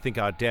good. I think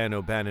our Dan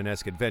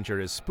O'Bannon-esque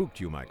adventure has spooked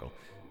you, Michael.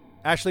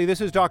 Ashley,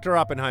 this is Dr.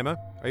 Oppenheimer.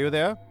 Are you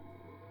there?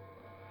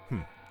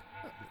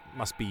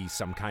 Must be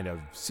some kind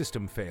of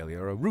system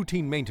failure or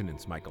routine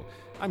maintenance, Michael.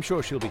 I'm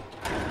sure she'll be...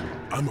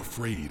 I'm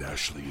afraid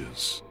Ashley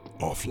is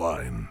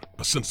offline.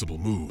 A sensible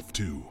move,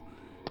 too,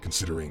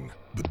 considering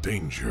the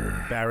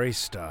danger. Barry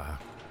Starr.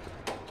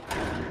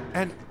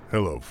 And...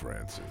 Hello,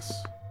 Francis.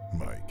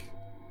 Mike.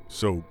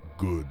 So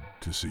good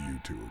to see you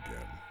two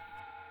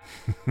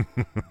again.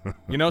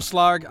 You know,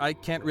 Slarg, I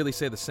can't really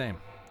say the same.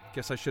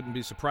 Guess I shouldn't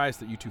be surprised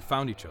that you two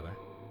found each other.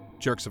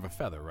 Jerks of a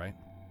feather, right?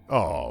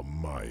 Oh,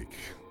 Mike.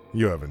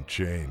 You haven't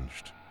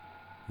changed.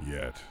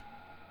 Yet.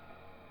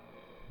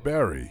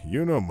 Barry,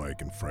 you know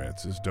Mike and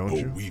Francis, don't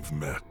you? Oh, we've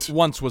met.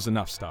 Once was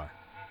enough, Star.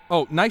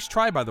 Oh, nice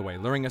try, by the way,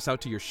 luring us out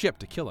to your ship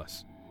to kill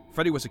us.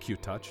 Freddy was a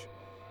cute touch.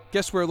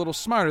 Guess we're a little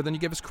smarter than you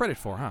give us credit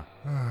for, huh?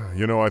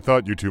 You know, I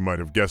thought you two might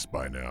have guessed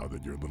by now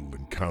that your little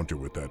encounter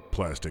with that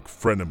plastic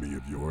frenemy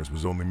of yours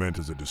was only meant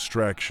as a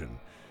distraction.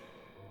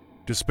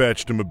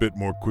 Dispatched him a bit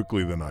more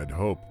quickly than I'd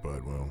hoped,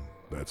 but, well,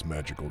 that's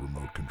magical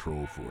remote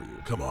control for you.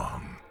 Come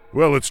on.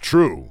 Well, it's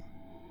true.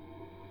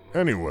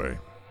 Anyway,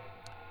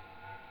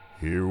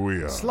 here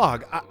we are.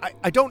 Slug,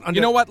 I don't You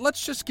know what?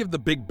 Let's just give the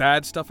big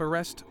bad stuff a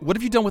rest. What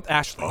have you done with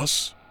Ashley?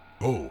 Us?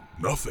 Oh,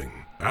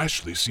 nothing.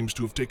 Ashley seems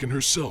to have taken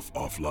herself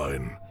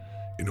offline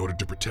in order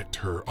to protect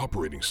her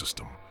operating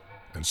system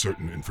and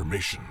certain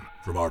information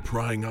from our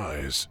prying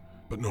eyes.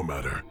 But no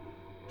matter.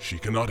 She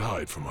cannot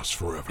hide from us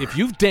forever. If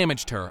you've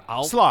damaged her,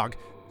 I'll... Slug,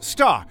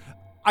 Star,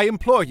 I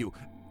implore you.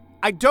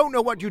 I don't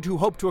know what you two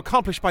hope to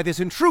accomplish by this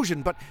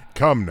intrusion, but...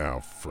 Come now,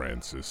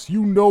 Francis.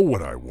 You know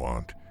what I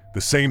want. The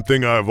same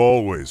thing I've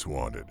always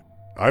wanted.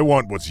 I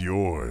want what's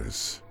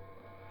yours.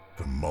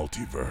 The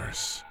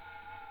multiverse.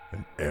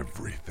 And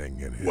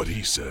everything in it. What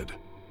he said.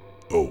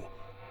 Oh,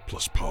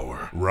 plus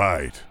power.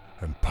 Right,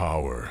 and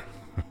power.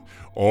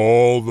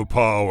 All the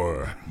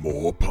power.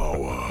 More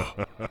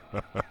power.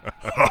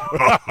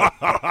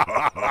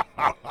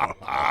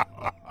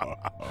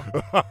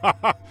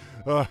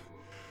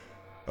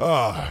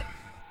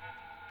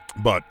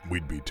 But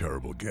we'd be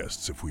terrible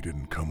guests if we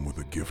didn't come with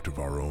a gift of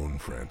our own,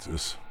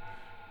 Francis.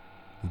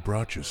 We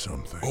brought you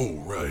something. Oh,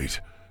 right.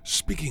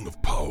 Speaking of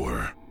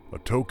power... A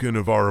token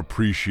of our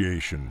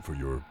appreciation for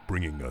your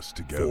bringing us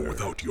together. For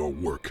without your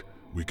work,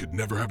 we could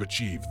never have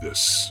achieved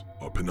this,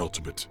 our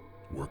penultimate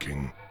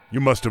working.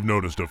 You must have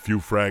noticed a few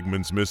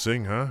fragments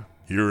missing, huh?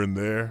 Here and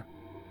there?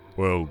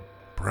 Well,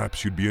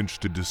 perhaps you'd be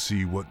interested to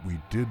see what we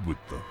did with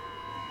them.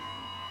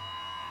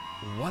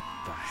 What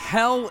the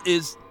hell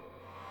is...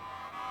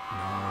 No.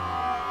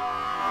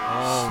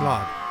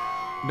 Slug.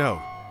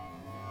 No.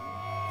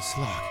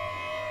 Slug.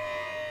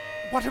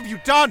 What have you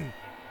done?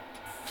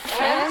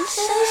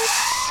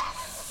 Francis?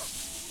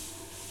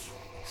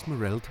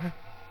 Esmeralda?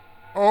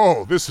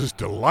 Oh, this is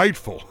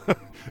delightful.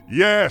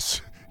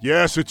 Yes,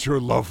 it's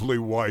your lovely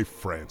wife,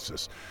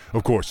 Francis.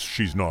 Of course,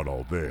 she's not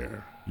all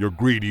there. Your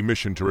greedy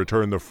mission to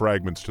return the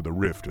fragments to the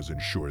rift has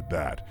ensured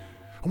that.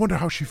 I wonder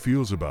how she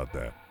feels about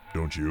that,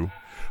 don't you?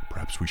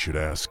 Perhaps we should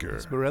ask her.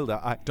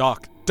 Esmeralda,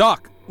 Doc,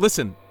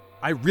 listen.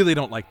 I really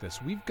don't like this.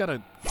 We've got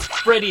to...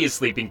 Freddy is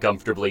sleeping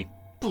comfortably.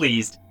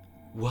 Pleased.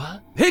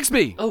 What?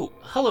 Higsby! Oh,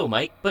 hello,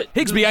 Mike, but...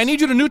 Higsby, I need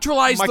you to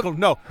neutralize Michael,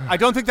 no. I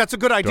don't think that's a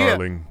good idea.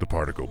 Darling, the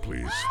particle,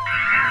 please.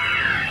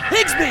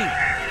 Higsby!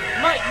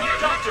 Mike,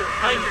 Doctor,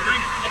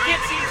 I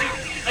can't seem to...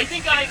 I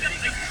think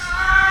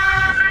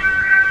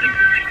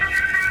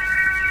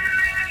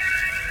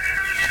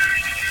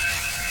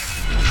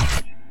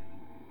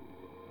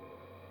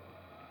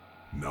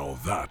Now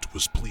that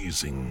was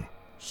pleasing.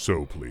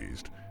 So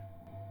pleased.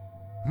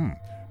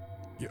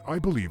 Yeah, I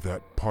believe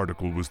that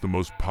particle was the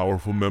most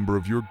powerful member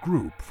of your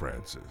group,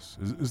 Francis.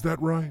 Is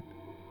that right?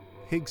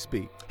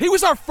 Higsby. He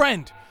was our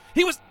friend!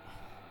 He was...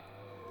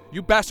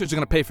 You bastards are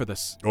going to pay for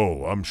this.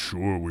 Oh, I'm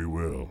sure we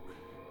will.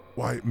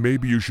 Why,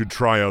 maybe you should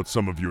try out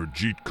some of your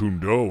Jeet Kune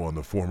Do on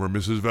the former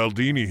Mrs.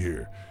 Valdini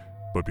here.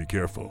 But be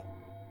careful.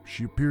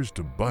 She appears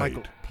to bite.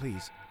 Michael,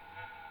 please.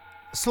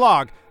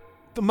 Slog,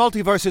 the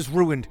multiverse is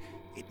ruined.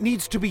 It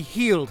needs to be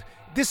healed.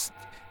 This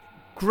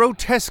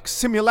grotesque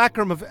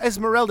simulacrum of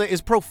Esmeralda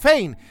is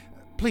profane.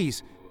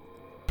 Please,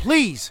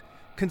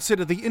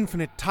 consider the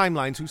infinite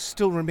timelines who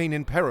still remain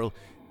in peril.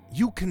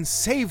 You can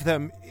save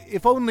them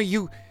if only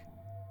you...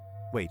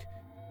 Wait,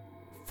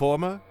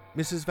 former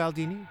Mrs.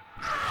 Valdini?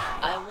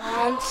 I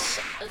want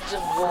a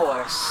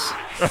divorce.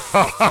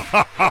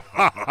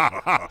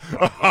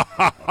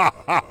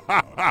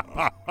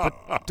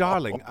 But,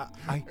 darling,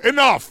 I...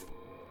 Enough!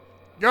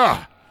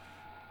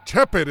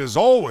 Tepid as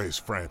always,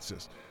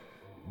 Francis.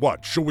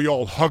 What, shall we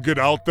all hug it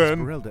out then?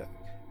 Esmeralda.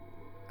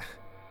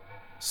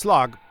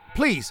 Slog,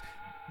 please.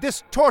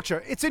 This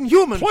torture, it's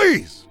inhuman.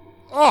 Please!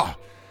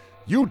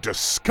 You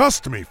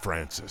disgust me,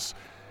 Francis.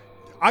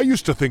 I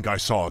used to think I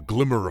saw a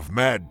glimmer of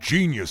mad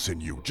genius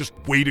in you, just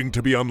waiting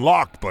to be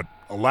unlocked, but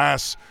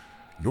alas,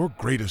 your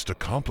greatest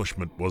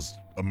accomplishment was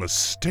a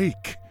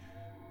mistake.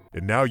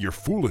 And now your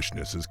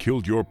foolishness has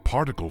killed your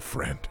particle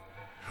friend.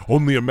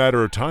 Only a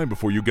matter of time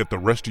before you get the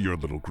rest of your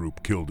little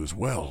group killed as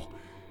well.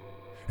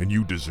 And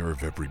you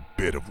deserve every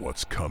bit of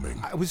what's coming.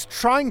 I was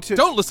trying to...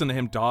 Don't listen to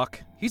him, Doc.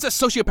 He's a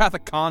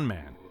sociopathic con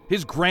man.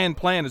 His grand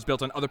plan is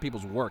built on other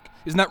people's work.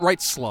 Isn't that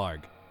right,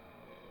 Slug?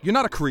 You're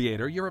not a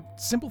creator, you're a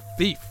simple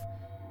thief.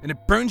 And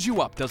it burns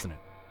you up, doesn't it?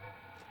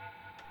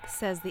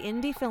 Says the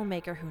indie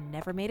filmmaker who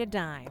never made a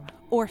dime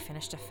or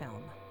finished a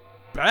film.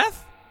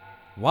 Beth?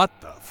 What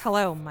the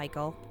Hello,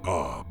 Michael.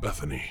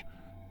 Bethany.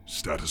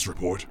 Status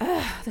report?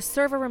 The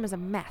server room is a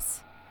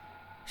mess.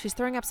 She's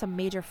throwing up some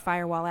major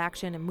firewall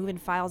action and moving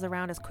files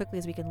around as quickly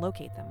as we can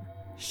locate them.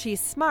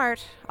 She's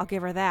smart, I'll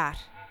give her that,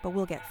 but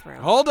we'll get through.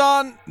 Hold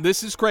on,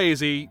 this is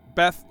crazy.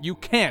 Beth, you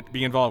can't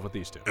be involved with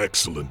these two.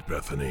 Excellent,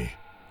 Bethany.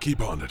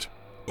 Keep on it.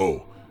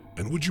 Oh,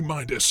 and would you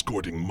mind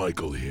escorting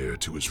Michael here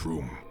to his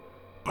room?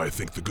 I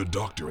think the good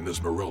doctor and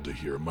Esmeralda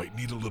here might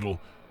need a little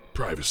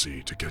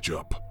privacy to catch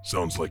up.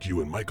 Sounds like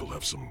you and Michael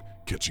have some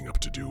catching up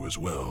to do as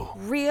well.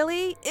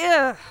 Really?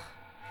 Ugh.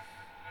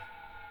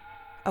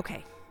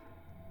 Okay.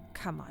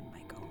 Come on,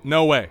 Michael.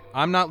 No way.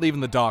 I'm not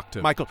leaving the dock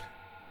to... Michael,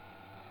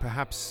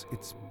 perhaps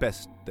it's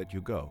best that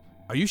you go.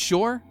 Are you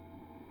sure?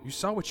 You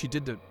saw what she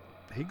did to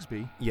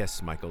Higsby.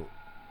 Yes, Michael.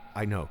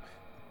 I know.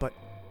 But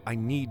I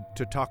need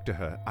to talk to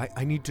her.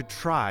 I need to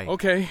try.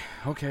 Okay.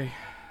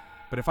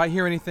 But if I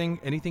hear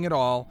anything at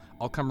all,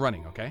 I'll come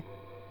running, okay?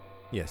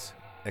 Yes.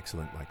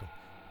 Excellent, Michael.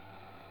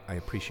 I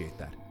appreciate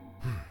that.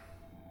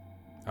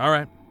 All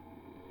right.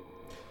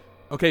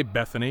 Okay,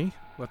 Bethany,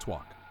 let's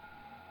walk.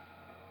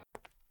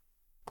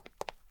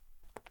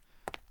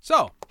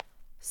 So.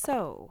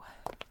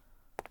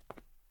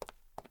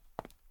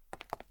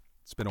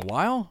 It's been a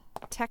while?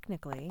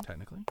 Technically.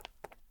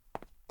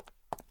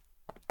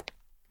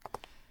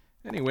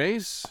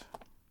 Anyways.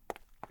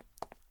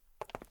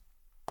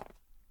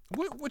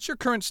 What's your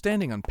current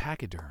standing on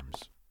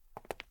pachyderms?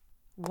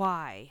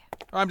 Why?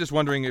 I'm just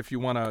wondering if you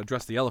want to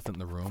address the elephant in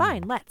the room.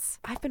 Fine, let's.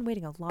 I've been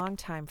waiting a long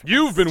time for this.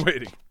 You've been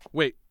waiting.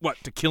 Wait, what,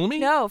 to kill me?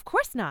 No, of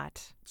course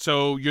not.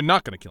 So you're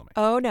not going to kill me?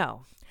 Oh,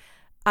 no.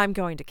 I'm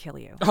going to kill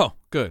you. Oh,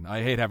 good.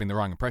 I hate having the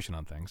wrong impression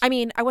on things. I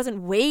mean, I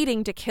wasn't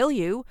waiting to kill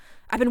you.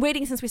 I've been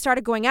waiting since we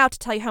started going out to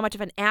tell you how much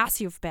of an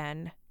ass you've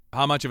been.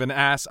 How much of an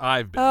ass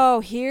I've been. Oh,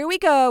 here we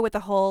go with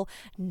the whole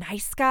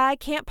nice guy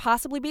can't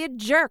possibly be a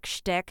jerk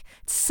shtick.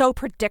 It's so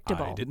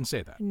predictable. I didn't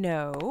say that.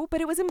 No,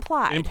 but it was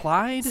implied.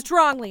 Implied?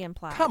 Strongly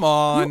implied. Come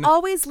on. You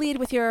always lead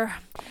with your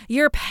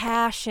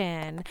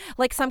passion,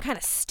 like some kind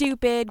of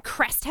stupid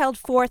crest held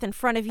forth in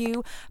front of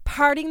you,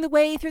 parting the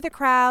way through the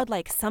crowd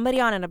like somebody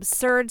on an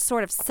absurd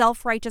sort of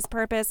self-righteous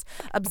purpose,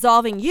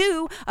 absolving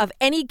you of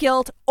any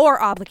guilt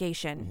or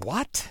obligation.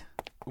 What?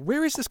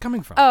 Where is this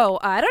coming from? Oh,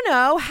 I don't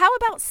know. How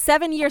about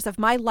 7 years of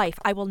my life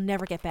I will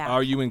never get back?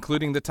 Are you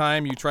including the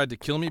time you tried to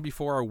kill me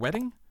before our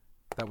wedding?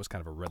 That was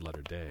kind of a red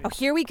letter day. Oh,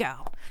 here we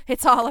go.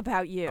 It's all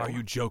about you. Are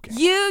you joking?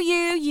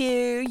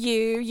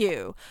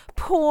 You.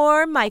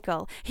 Poor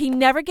Michael. He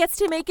never gets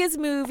to make his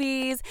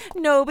movies.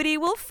 Nobody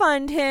will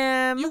fund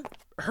him. You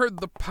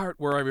heard the part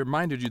where I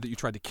reminded you that you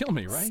tried to kill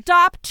me, right?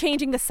 Stop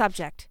changing the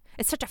subject.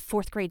 It's such a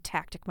fourth-grade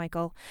tactic,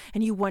 Michael,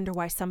 and you wonder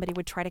why somebody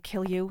would try to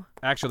kill you.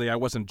 Actually, I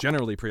wasn't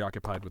generally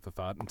preoccupied with the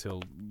thought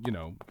until,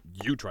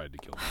 you tried to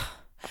kill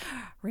me.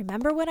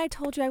 Remember when I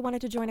told you I wanted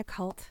to join a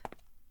cult?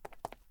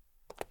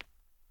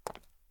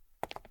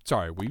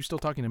 Sorry, were you still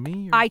talking to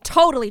me? I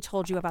totally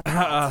told you about the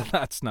cult.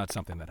 That's not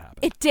something that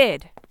happened. It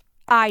did.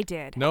 I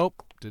did.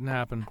 Nope, didn't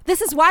happen.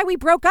 This is why we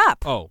broke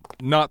up. Oh,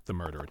 not the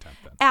murder attempt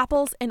then.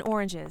 Apples and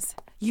oranges.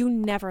 You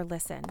never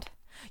listened.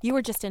 You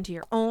were just into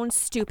your own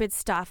stupid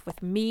stuff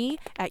with me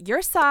at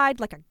your side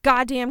like a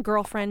goddamn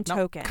girlfriend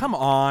token. Come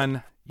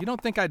on. You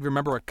don't think I'd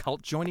remember a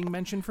cult joining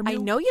mention from you? I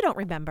know you don't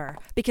remember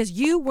because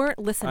you weren't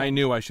listening. I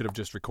knew I should have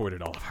just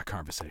recorded all of our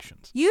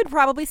conversations. You'd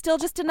probably still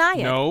just deny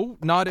it. No,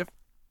 not if...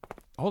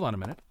 Hold on a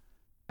minute.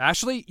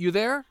 Ashley, you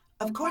there?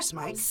 Of course,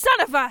 Mike.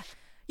 Son of a...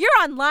 You're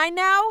online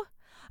now?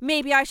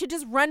 Maybe I should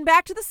just run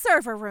back to the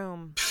server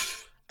room.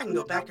 I can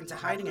go back into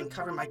hiding and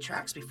cover my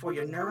tracks before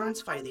your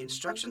neurons find the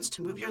instructions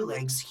to move your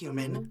legs,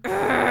 human.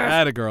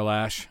 Atta girl,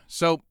 Ash.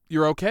 So,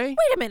 you're okay?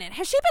 Wait a minute.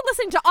 Has she been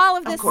listening to all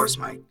of this? Of course,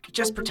 Mike.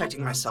 Just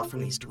protecting myself from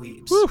these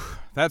dweebs. Whew,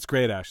 that's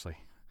great, Ashley.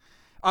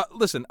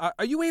 Listen,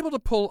 are you able to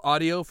pull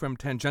audio from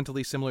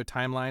tangentially similar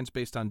timelines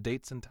based on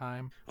dates and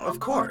time? Well, of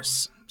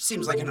course.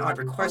 Seems like an odd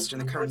request in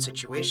the current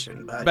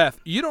situation, but...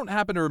 Beth, you don't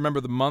happen to remember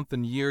the month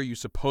and year you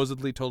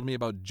supposedly told me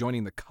about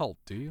joining the cult,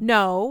 do you?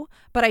 No,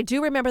 but I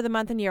do remember the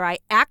month and year I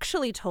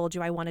actually told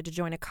you I wanted to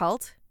join a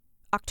cult.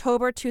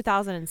 October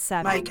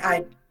 2007. Mike,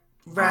 I'd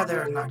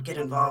rather not get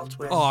involved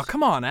with... Oh,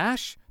 come on,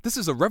 Ash. This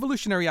is a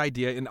revolutionary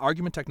idea in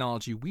argument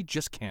technology we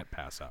just can't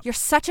pass up. You're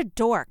such a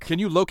dork. Can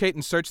you locate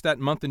and search that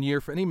month and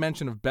year for any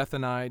mention of Beth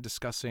and I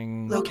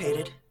discussing...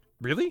 Located.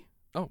 Really?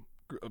 Oh,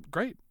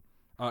 great.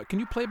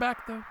 Can you play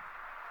back, though?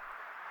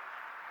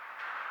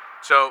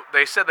 So,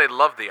 they said they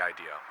loved the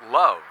idea.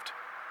 Loved.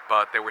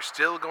 But they were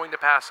still going to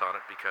pass on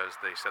it because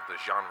they said the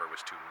genre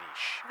was too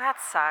niche. That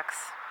sucks.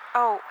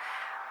 Oh,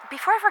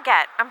 before I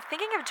forget, I'm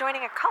thinking of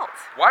joining a cult.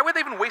 Why would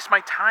they even waste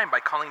my time by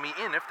calling me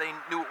in if they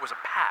knew it was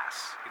a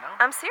pass, you know?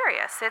 I'm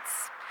serious.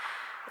 It's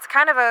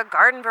kind of a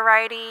garden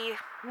variety,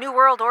 New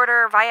World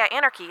Order via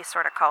anarchy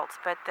sort of cult,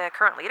 but the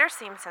current leaders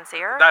seem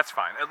sincere. That's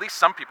fine. At least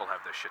some people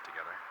have their shit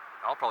together.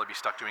 I'll probably be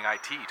stuck doing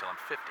IT till I'm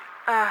 50.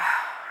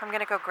 I'm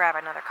gonna go grab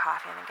another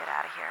coffee and then get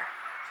out of here.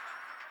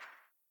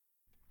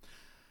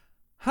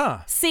 Huh.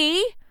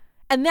 See?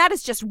 And that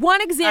is just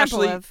one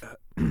example Ashley, of...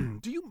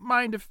 do you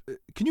mind if...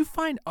 can you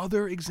find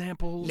other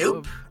examples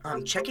Nope. of...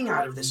 I'm checking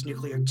out of this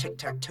nuclear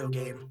tic-tac-toe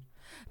game.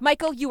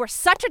 Michael, you are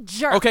such a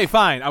jerk. Okay,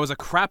 fine. I was a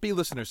crappy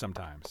listener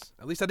sometimes.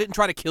 At least I didn't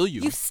try to kill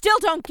you. You still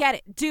don't get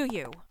it, do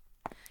you?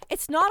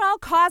 It's not all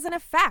cause and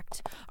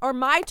effect, or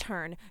my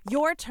turn,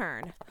 your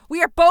turn.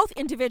 We are both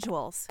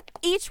individuals,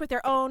 each with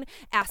their own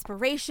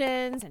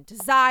aspirations and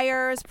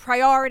desires,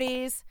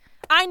 priorities.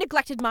 I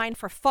neglected mine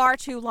for far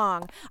too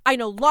long. I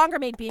no longer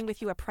made being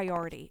with you a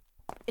priority.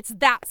 It's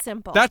that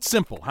simple. That's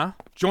simple, huh?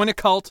 Join a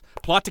cult,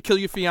 plot to kill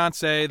your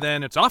fiancé,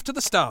 then it's off to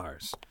the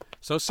stars.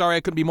 So sorry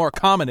I couldn't be more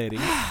accommodating.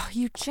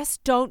 You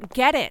just don't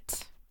get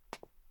it.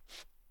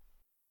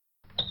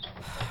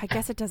 I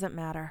guess it doesn't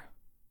matter.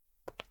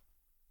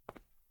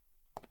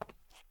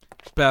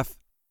 Beth,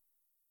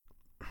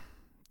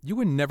 you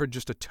were never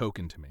just a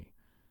token to me.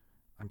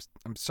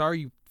 I'm sorry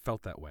you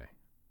felt that way.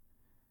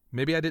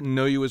 Maybe I didn't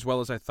know you as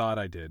well as I thought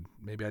I did.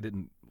 Maybe I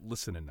didn't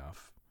listen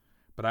enough.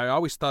 But I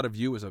always thought of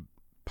you as a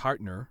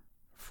partner,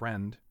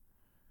 friend,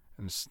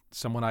 and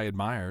someone I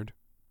admired.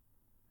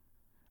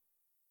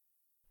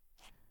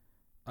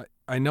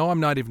 I know I'm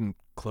not even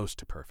close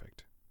to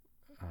perfect.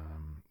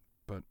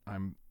 But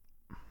I'm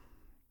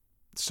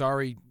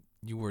sorry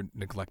you were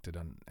neglected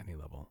on any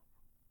level.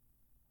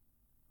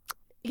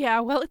 Yeah,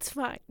 well, it's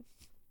fine.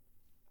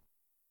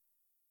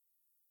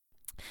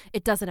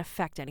 It doesn't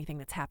affect anything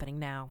that's happening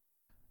now.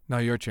 Now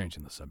you're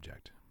changing the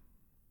subject.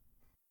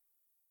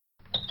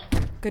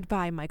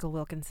 Goodbye, Michael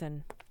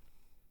Wilkinson.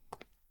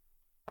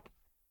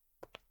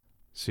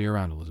 See you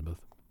around, Elizabeth.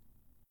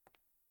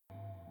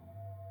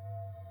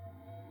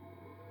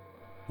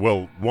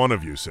 Well, one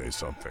of you say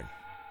something.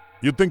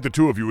 You'd think the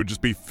two of you would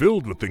just be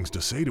filled with things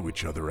to say to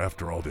each other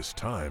after all this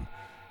time.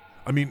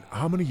 I mean,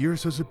 how many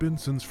years has it been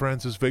since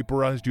Francis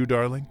vaporized you,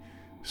 darling?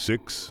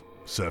 6,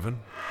 7?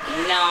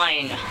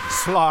 9.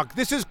 Slog,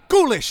 this is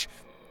ghoulish!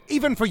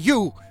 Even for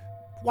you!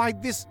 Why,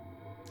 this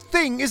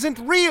thing isn't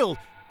real!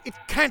 It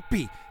can't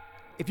be!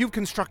 If you've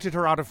constructed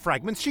her out of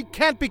fragments, she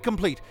can't be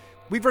complete!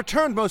 We've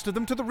returned most of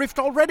them to the rift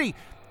already!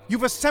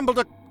 You've assembled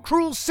a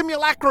cruel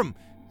simulacrum!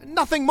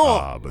 Nothing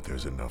more! Ah, but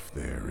there's enough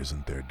there,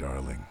 isn't there,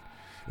 darling?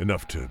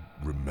 Enough to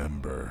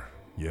remember,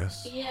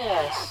 yes?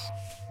 Yes.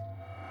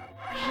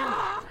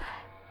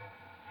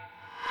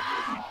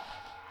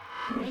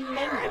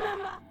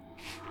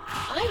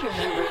 I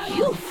remember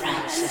you,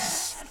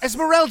 Francis.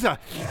 Esmeralda!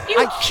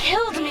 You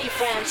killed me,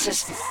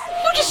 Francis.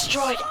 You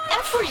destroyed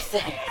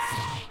everything.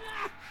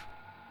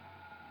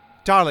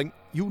 Darling,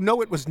 you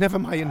know it was never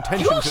my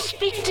intention You to...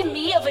 speak to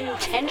me of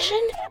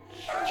intention?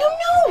 You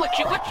know what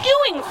you were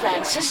doing,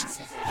 Francis.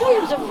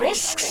 You knew the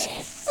risks.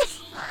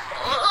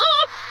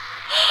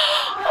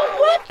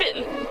 A weapon!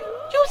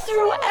 You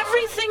threw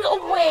everything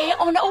away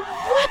on a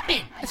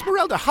weapon!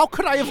 Esmeralda, how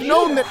could I have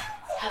known that...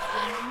 Have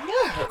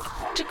the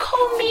nerve to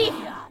call me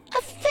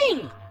a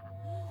thing.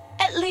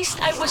 At least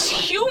I was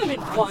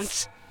human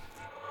once.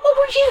 What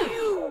were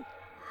you?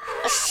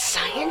 A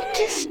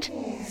scientist?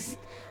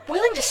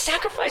 Willing to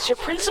sacrifice your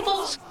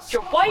principles,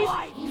 your wife,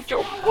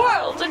 your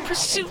world in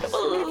pursuit of a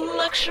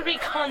luxury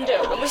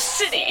condo in the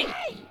city?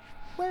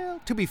 Well,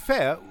 to be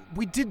fair,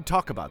 we did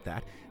talk about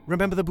that.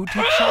 Remember the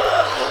boutique shop?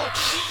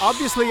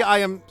 Obviously, I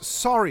am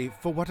sorry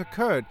for what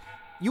occurred.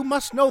 You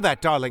must know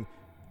that, darling.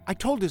 I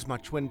told as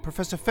much when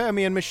Professor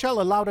Fermi and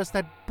Michelle allowed us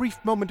that brief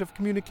moment of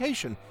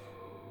communication.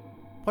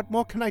 What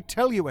more can I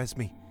tell you,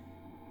 Esme?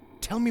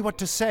 Tell me what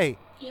to say.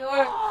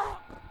 You're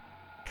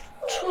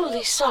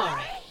truly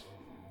sorry.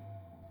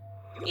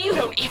 You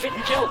don't even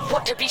know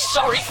what to be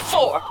sorry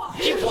for.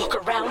 You walk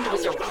around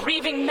with your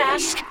grieving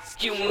mask.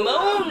 You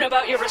moan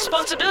about your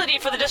responsibility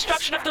for the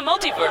destruction of the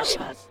multiverse.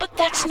 But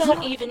that's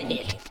not even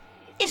it,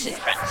 is it,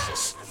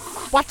 Francis?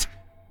 What?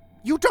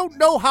 You don't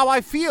know how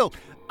I feel.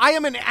 I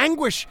am in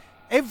anguish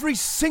every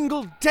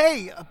single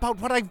day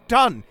about what I've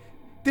done.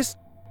 This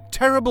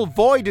terrible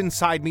void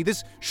inside me,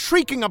 this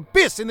shrieking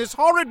abyss in this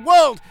horrid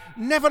world,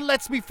 never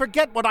lets me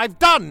forget what I've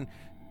done.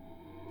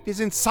 It is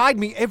inside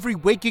me every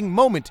waking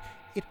moment.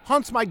 It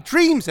haunts my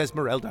dreams,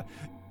 Esmeralda.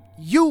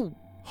 You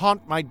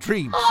haunt my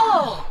dreams.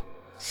 Oh,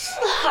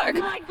 Slug,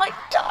 my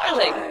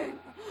darling.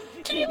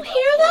 Did you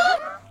hear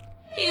that?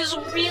 He's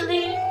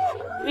really,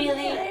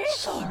 really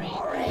sorry.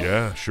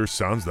 Yeah, sure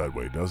sounds that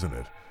way, doesn't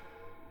it?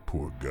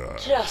 Poor guy.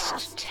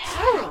 Just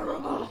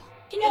terrible.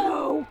 You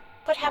know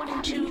what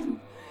happened to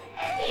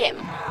him?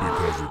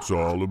 Because it's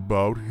all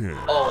about him.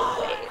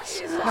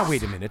 Always. Now,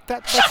 wait a minute.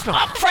 That's Shut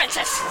not... up,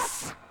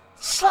 Francis!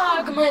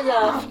 Slug, my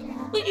love,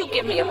 will you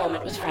give me a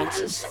moment with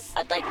Francis?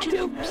 I'd like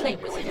to play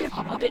with him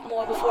a bit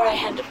more before I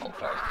hand him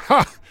over.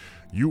 Ha!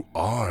 You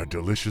are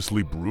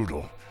deliciously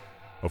brutal.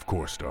 Of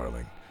course,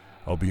 darling.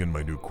 I'll be in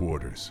my new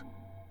quarters.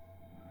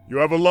 You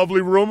have a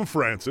lovely room,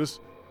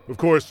 Francis. Of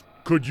course,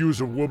 could use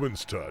a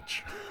woman's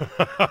touch.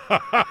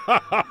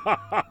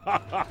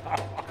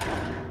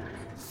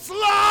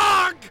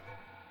 Slug!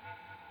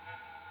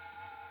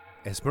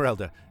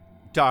 Esmeralda,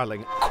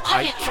 darling,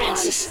 Quiet,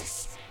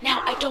 Francis.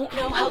 Now, I don't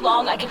know how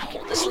long I can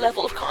hold this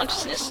level of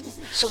consciousness,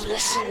 so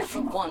listen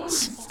for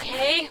once,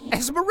 okay?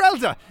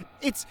 Esmeralda!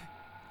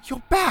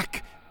 You're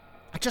back!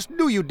 I just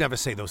knew you'd never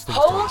say those things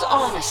to me. Hold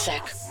on a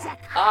sec.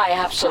 I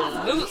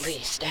absolutely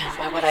stand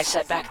by what I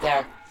said back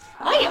there.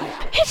 I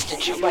am pissed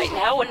at you right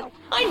now, and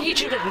I need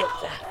you to know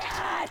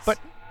that. But...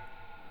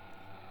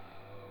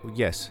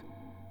 Yes.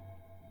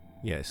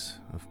 Yes,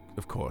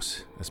 of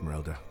course,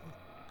 Esmeralda.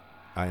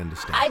 I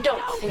understand. I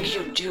don't think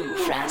you do,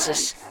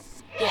 Francis.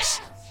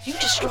 Yes, you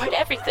destroyed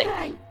everything.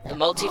 The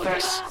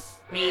multiverse,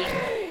 me.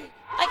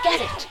 I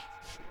get it.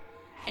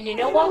 And you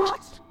know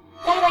what?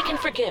 That I can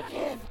forgive.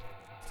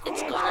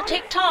 It's gonna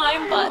take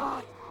time,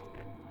 but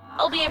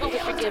I'll be able to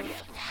forgive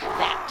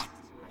that.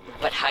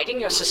 But hiding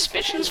your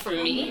suspicions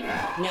from me?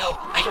 No,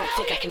 I don't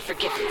think I can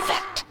forgive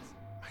that.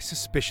 My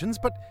suspicions?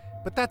 But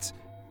that's...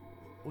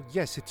 Well,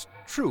 yes, it's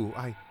true.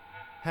 I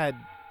had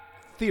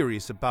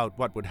theories about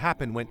what would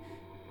happen when...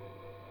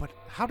 But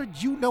how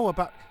did you know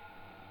about...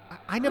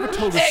 I never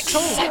told a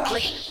soul.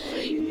 Exactly.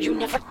 You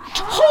never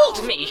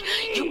told me.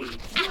 You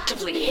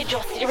actively hid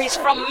your theories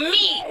from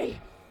me.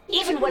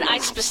 Even when I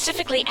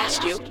specifically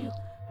asked you,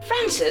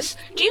 Francis,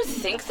 do you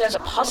think there's a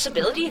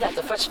possibility that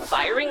the first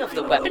firing of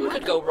the weapon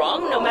could go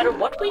wrong no matter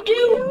what we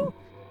do?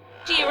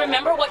 Do you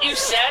remember what you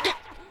said?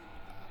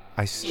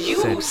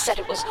 You said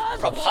it was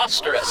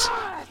preposterous.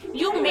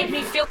 You made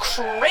me feel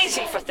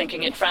crazy for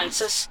thinking it,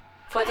 Francis.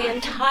 For the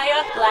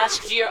entire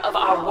last year of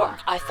our work,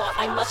 I thought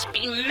I must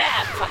be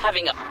mad for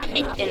having a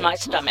pit in my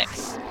stomach.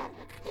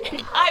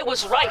 And I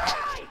was right.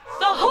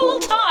 The whole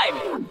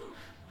time.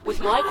 With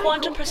my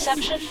quantum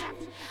perception,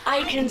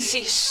 I can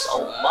see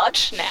so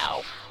much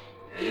now.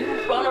 You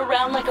run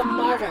around like a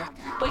martyr,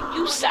 but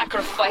you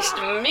sacrificed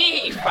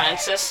me,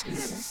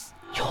 Francis.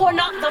 You're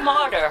not the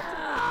martyr.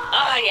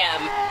 I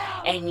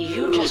am. And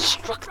you just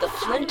struck the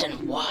flint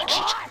and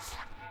watched.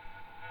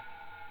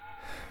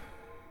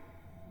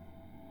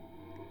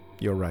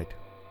 You're right.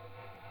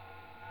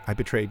 I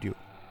betrayed you.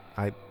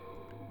 I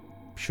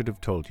should have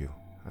told you.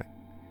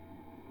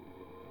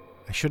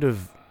 I should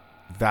have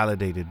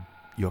validated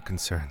your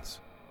concerns.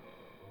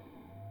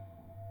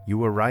 You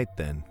were right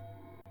then.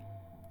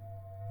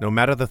 No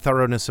matter the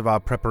thoroughness of our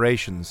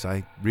preparations,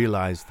 I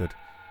realized that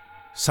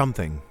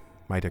something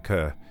might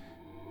occur,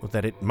 or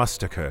that it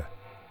must occur.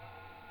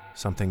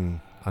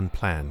 Something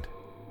unplanned.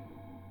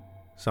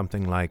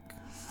 Something like...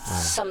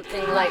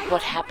 Something like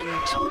what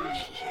happened to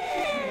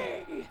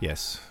me.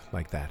 Yes,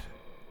 like that.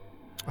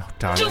 Oh,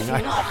 darling,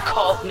 Do not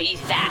call me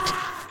that.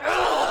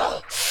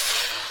 Ugh.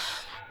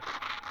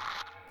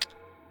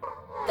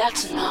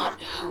 That's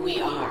not who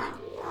we are.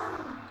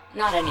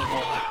 Not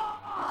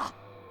anymore.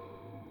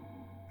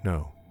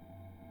 No.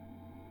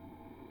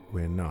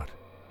 We're not.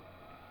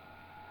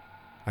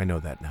 I know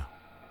that now.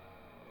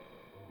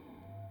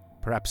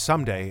 Perhaps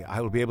someday I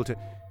will be able to...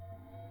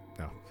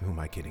 Oh, who am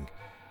I kidding?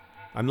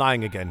 I'm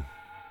lying again.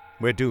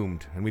 We're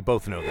doomed, and we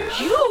both know that.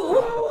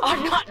 You are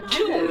not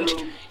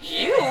doomed.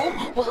 You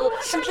will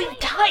simply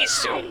die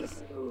soon.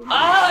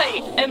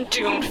 I am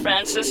doomed,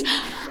 Francis.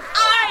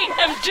 I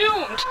am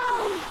doomed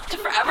to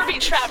forever be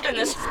trapped in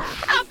this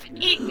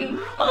half-eaten,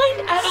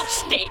 mind-addled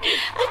state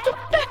at the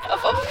beck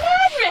of a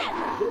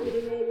madman.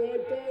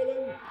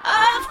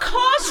 Of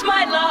course,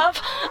 my love.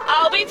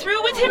 I'll be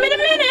through with him in a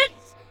minute.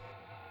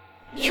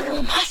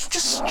 You must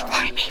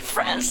destroy me,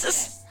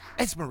 Francis.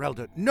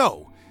 Esmeralda,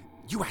 no!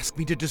 You asked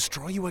me to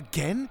destroy you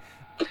again?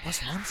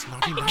 Was once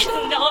not enough? I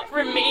cannot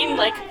remain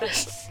like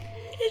this.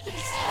 It is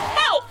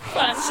hell,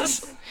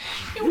 Francis.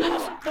 You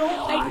have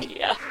no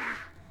idea.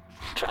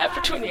 Trapped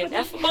between the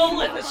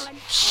ineffable and this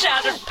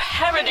shattered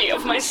parody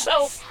of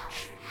myself.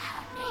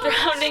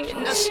 Drowning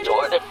in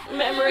distorted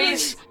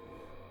memories.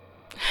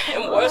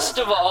 And worst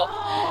of all,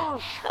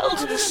 held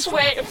to the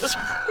sway of this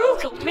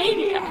brutal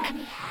maniac.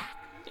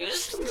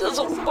 Used as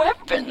a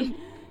weapon.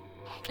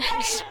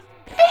 As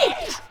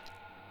bait.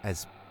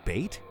 As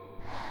bait?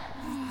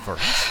 For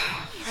us?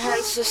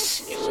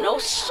 Francis, you know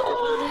so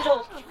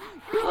little.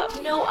 You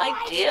have no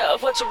idea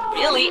of what's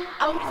really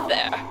out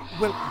there.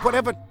 Well,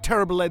 whatever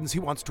terrible ends he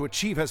wants to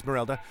achieve,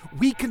 Esmeralda,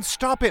 we can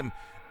stop him.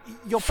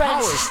 Your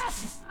Francis,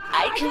 powers...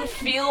 I can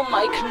feel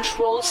my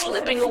control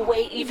slipping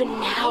away even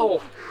now.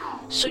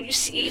 So you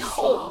see,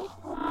 hope,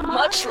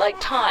 much like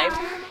time,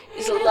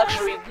 is a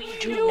luxury we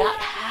do not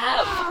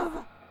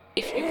have.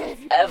 If you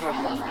ever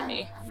loved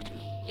me,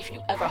 if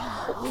you ever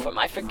hope for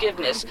my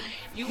forgiveness,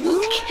 you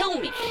will kill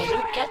me when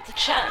you get the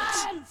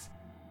chance.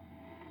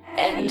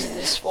 End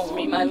this for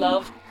me, my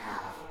love,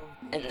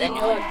 and then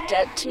your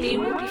debt to me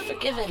will be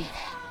forgiven.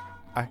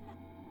 I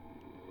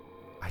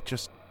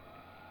just...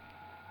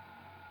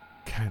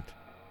 can't.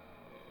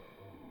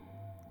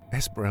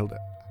 Esmeralda...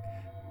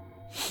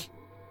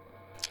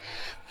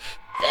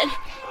 Then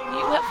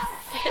you have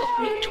failed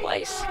me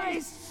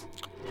twice.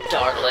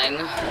 Darling.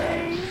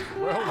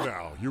 Well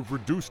now, you've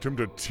reduced him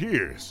to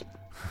tears.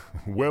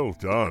 Well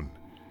done.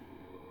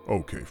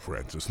 Okay,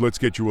 Francis, let's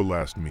get you a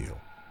last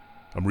meal.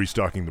 I'm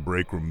restocking the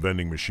break room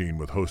vending machine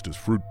with Hostess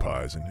fruit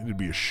pies, and it'd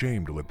be a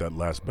shame to let that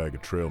last bag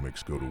of trail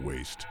mix go to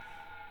waste.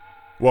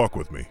 Walk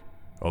with me.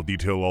 I'll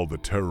detail all the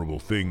terrible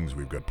things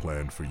we've got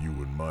planned for you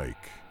and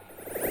Mike.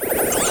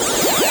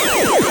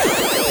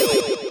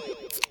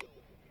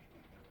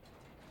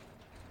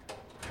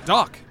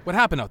 Doc, what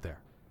happened out there?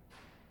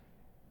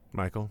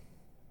 Michael,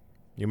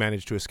 you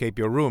managed to escape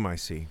your room, I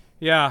see.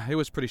 Yeah, it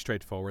was pretty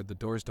straightforward. The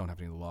doors don't have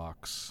any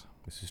locks.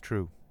 This is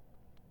true.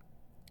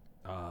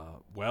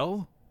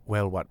 Well?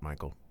 Well, what,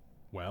 Michael?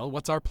 Well,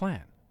 what's our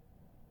plan?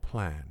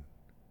 Plan.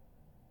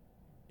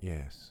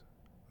 Yes.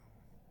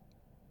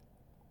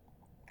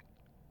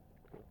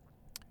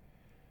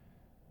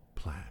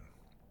 Plan.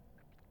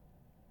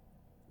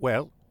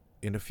 Well,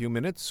 in a few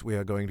minutes, we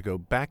are going to go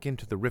back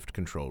into the rift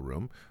control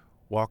room,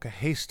 walk a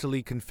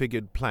hastily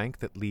configured plank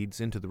that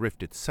leads into the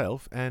rift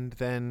itself, and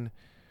then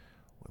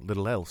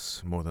little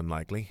else, more than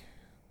likely.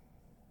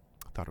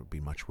 I thought it would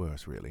be much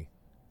worse, really.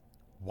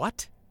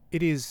 What?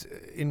 It is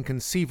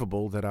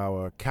inconceivable that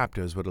our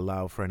captors would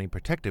allow for any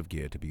protective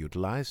gear to be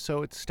utilized,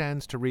 so it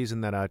stands to reason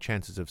that our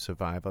chances of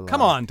survival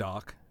Come are... on,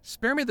 Doc.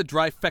 Spare me the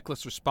dry,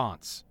 feckless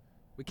response.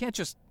 We can't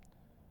just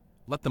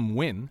let them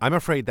win. I'm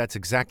afraid that's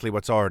exactly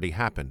what's already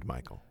happened,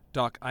 Michael.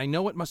 Doc, I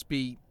know it must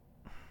be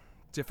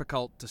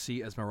difficult to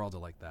see Esmeralda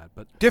like that,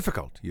 but...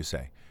 Difficult, you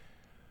say?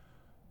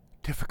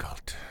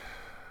 Difficult.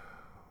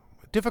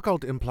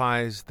 Difficult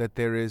implies that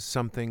there is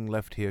something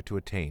left here to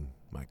attain,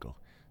 Michael.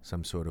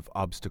 Some sort of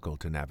obstacle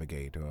to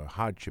navigate or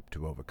hardship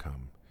to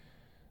overcome.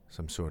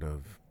 Some sort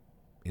of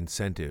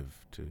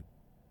incentive to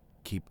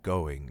keep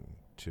going,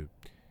 to...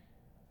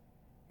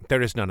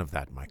 There is none of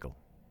that, Michael.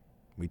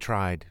 We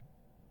tried.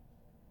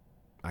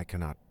 I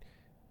cannot...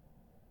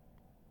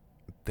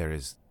 There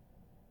is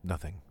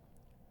nothing.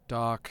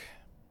 Doc...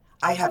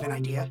 I have an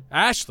idea.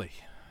 Ashley!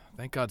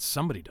 Thank God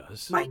somebody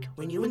does. Mike,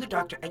 when you and the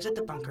doctor exit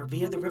the bunker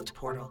via the rift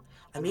portal,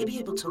 I may be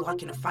able to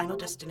lock in a final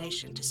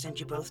destination to send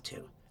you both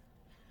to.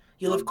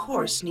 You'll, of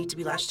course, need to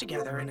be lashed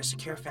together in a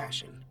secure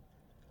fashion.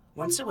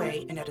 Once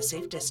away and at a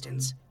safe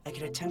distance, I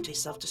can attempt a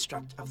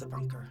self-destruct of the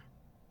bunker.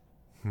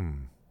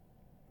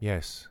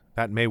 Yes,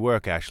 that may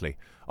work, Ashley.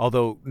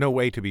 Although no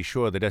way to be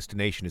sure the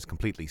destination is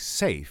completely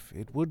safe,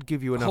 it would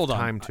give you enough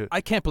time to...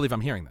 I can't believe I'm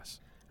hearing this.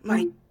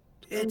 Mike,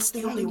 it's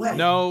the only way.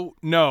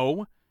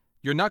 No.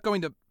 You're not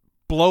going to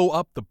blow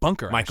up the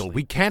bunker, Michael, Ashley.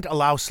 we can't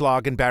allow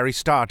Slog and Barry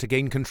Starr to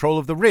gain control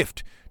of the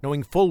rift,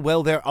 knowing full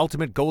well their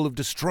ultimate goal of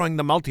destroying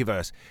the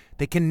multiverse.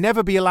 They can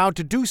never be allowed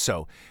to do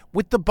so.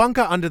 With the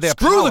bunker under their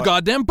Screw power... the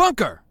goddamn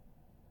bunker!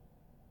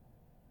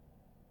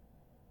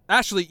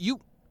 Ashley,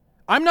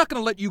 I'm not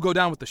going to let you go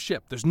down with the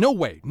ship. There's no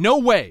way. No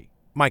way!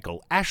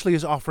 Michael, Ashley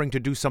is offering to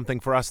do something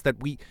for us that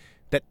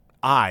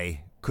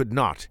I could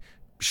not.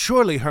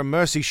 Surely her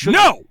mercy should...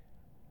 No!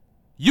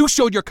 You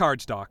showed your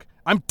cards, Doc.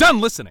 I'm done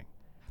listening.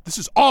 This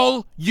is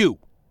all you.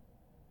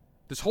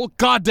 This whole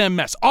goddamn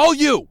mess. All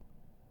you!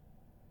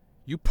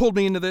 You pulled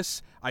me into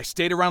this. I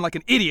stayed around like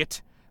an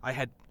idiot. I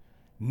had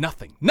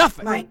nothing.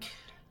 Nothing! Mike,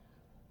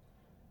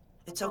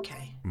 it's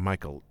okay.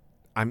 Michael,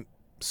 I'm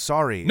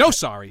sorry. No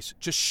sorries.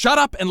 Just shut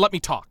up and let me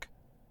talk.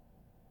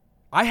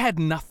 I had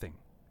nothing.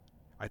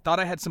 I thought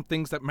I had some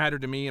things that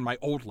mattered to me in my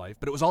old life,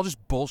 but it was all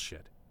just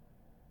bullshit.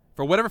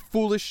 For whatever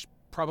foolish,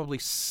 probably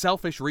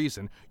selfish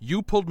reason,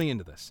 you pulled me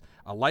into this.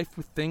 A life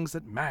with things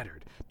that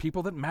mattered,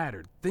 people that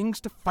mattered, things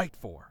to fight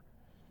for.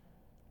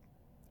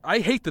 I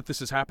hate that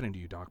this is happening to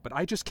you, Doc, but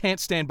I just can't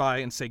stand by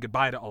and say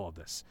goodbye to all of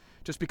this,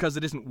 just because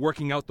it isn't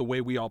working out the way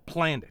we all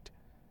planned it.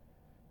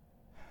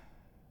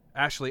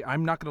 Ashley,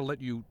 I'm not going to let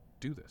you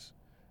do this.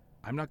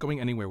 I'm not going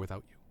anywhere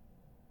without you.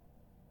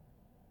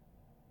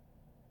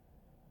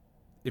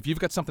 If you've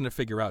got something to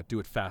figure out, do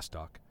it fast,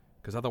 Doc,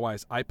 because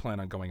otherwise I plan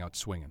on going out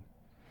swinging.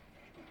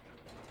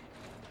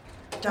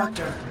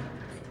 Doctor,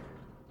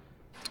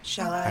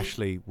 shall I?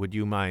 Ashley, would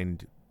you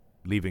mind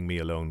leaving me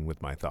alone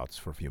with my thoughts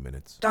for a few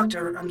minutes?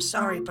 Doctor, I'm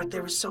sorry, but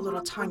there was so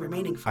little time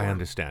remaining for... I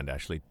understand,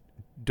 Ashley.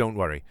 Don't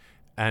worry.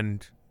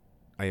 And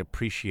I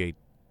appreciate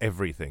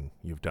everything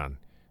you've done.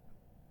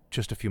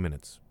 Just a few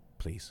minutes,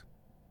 please.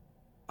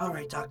 All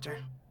right, Doctor.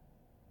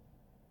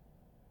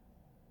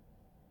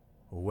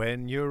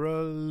 When you're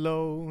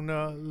alone,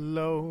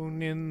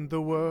 alone in the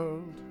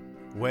world.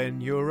 When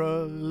you're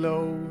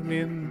alone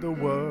in the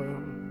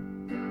world.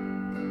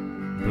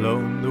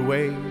 Blown the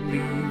way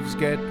leaves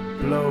get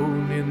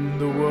blown in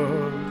the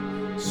world.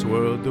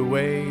 Swirled the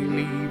way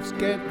leaves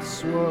get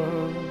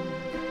swirled.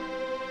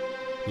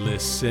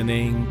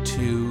 Listening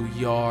to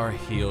your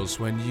heels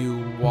when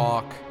you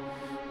walk,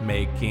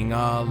 making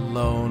a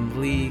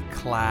lonely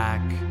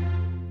clack.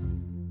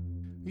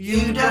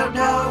 You don't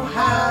know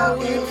how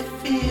it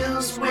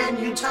feels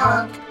when you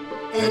talk,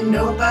 and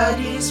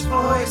nobody's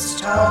voice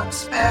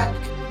talks back.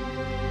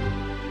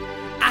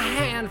 A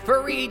hand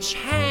for each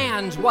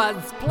hand was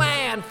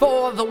planned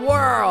for the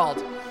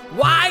world.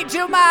 Why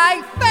do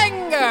my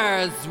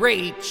fingers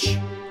reach?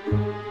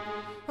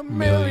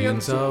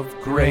 Millions of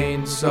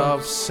grains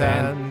of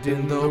sand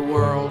in the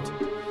world.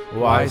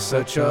 Why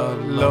such a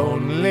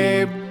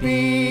lonely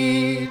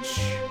beach?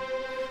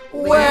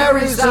 Where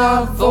is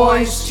a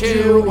voice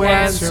to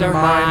answer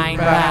mine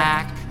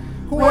back?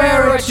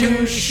 Where are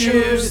two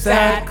shoes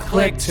that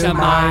click to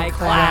my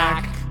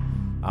clack?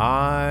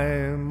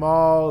 I'm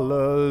all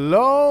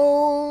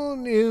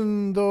alone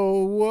in the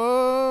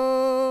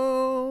world.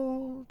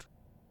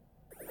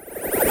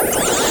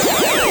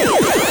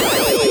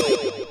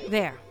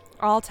 There,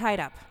 all tied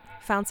up.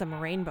 Found some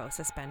rainbow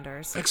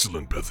suspenders.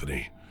 Excellent,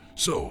 Bethany.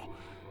 So,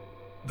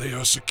 they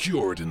are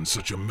secured in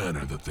such a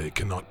manner that they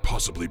cannot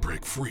possibly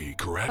break free,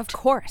 correct? Of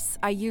course,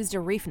 I used a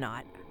reef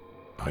knot.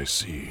 I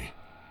see.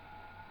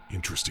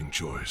 Interesting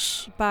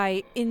choice.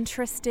 By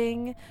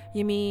interesting,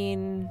 you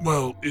mean...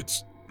 Well,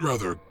 it's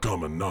rather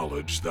common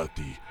knowledge that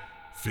the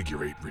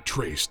Figure 8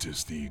 retraced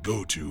is the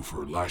go-to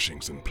for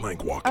lashings and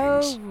plank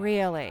walkings. Oh,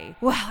 really?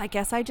 Well, I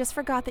guess I just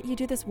forgot that you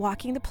do this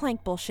walking the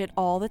plank bullshit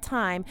all the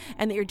time,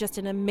 and that you're just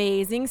an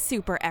amazing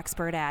super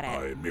expert at it.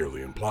 I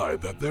merely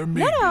implied that there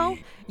may No,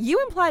 be... you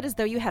implied as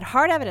though you had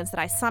hard evidence that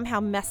I somehow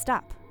messed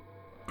up.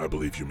 I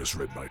believe you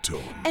misread my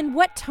tone. And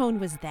what tone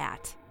was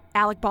that?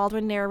 Alec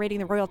Baldwin narrating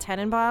the Royal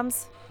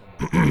Tenenbaums?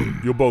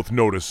 You'll both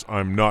notice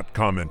I'm not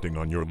commenting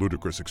on your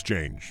ludicrous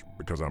exchange,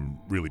 because I'm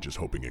really just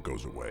hoping it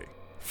goes away.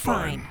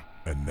 Fine.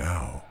 And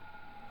now,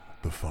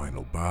 the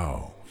final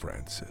bow,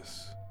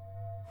 Francis.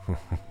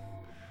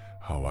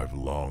 How I've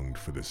longed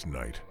for this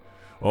night.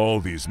 All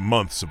these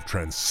months of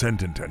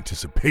transcendent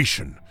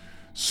anticipation,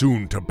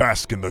 soon to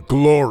bask in the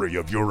glory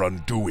of your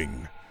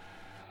undoing.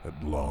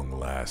 At long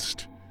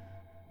last,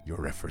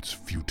 your efforts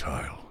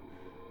futile,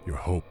 your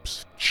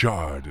hopes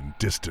charred and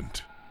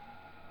distant.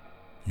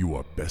 You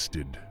are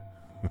bested.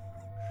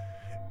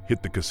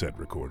 Hit the cassette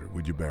recorder,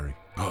 would you, Barry?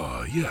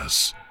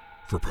 Yes.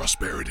 For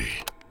prosperity.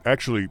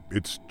 Actually,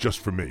 it's just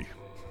for me,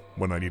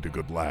 when I need a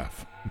good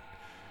laugh.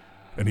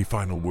 Any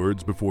final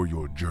words before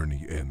your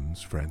journey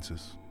ends,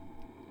 Francis?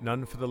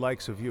 None for the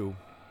likes of you.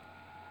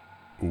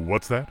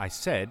 What's that? I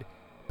said,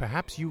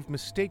 perhaps you've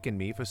mistaken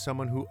me for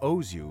someone who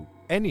owes you,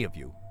 any of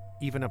you,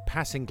 even a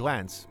passing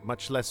glance,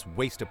 much less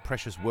waste a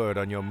precious word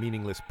on your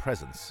meaningless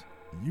presence.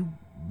 You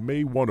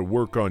may want to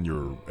work on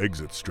your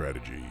exit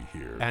strategy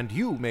here. And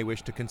you may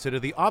wish to consider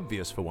the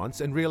obvious for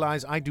once and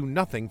realize I do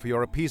nothing for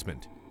your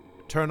appeasement.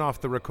 Turn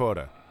off the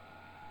recorder.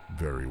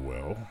 Very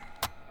well.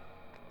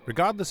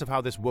 Regardless of how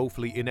this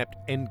woefully inept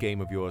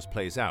endgame of yours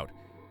plays out,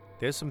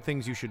 there's some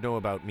things you should know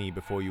about me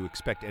before you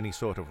expect any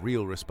sort of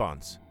real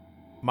response.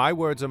 My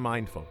words are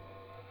mindful.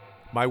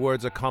 My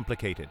words are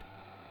complicated.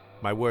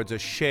 My words are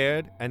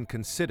shared and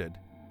considered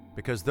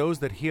because those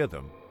that hear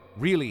them,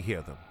 really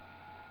hear them,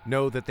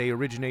 know that they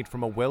originate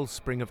from a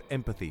wellspring of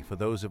empathy for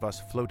those of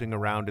us floating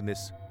around in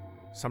this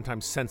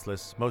sometimes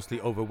senseless,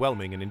 mostly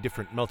overwhelming and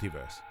indifferent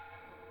multiverse.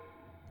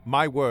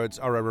 My words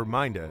are a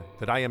reminder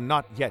that I am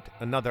not yet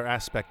another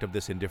aspect of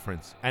this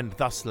indifference, and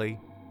thusly,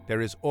 there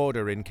is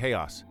order in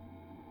chaos.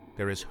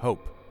 There is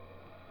hope.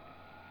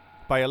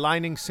 By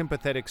aligning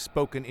sympathetic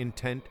spoken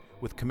intent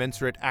with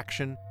commensurate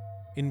action,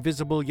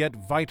 invisible yet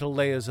vital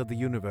layers of the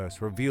universe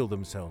reveal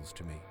themselves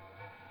to me.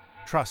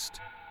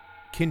 Trust,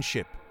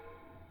 kinship,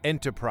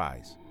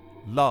 enterprise,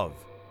 love,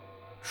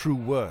 true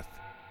worth.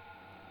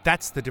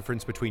 That's the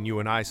difference between you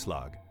and I,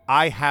 Slog.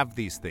 I have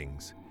these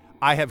things.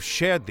 I have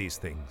shared these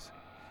things.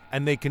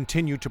 And they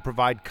continue to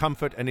provide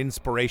comfort and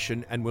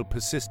inspiration and will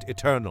persist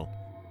eternal.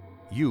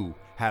 You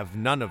have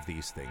none of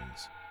these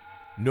things,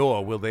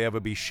 nor will they ever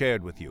be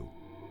shared with you.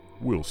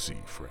 We'll see,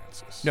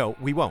 Francis. No,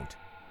 we won't.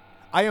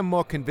 I am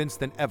more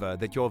convinced than ever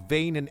that your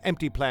vain and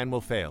empty plan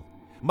will fail,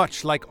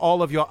 much like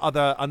all of your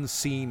other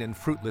unseen and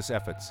fruitless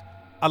efforts.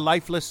 A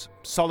lifeless,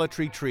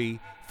 solitary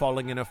tree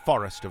falling in a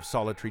forest of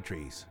solitary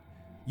trees.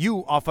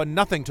 You offer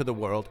nothing to the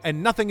world,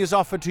 and nothing is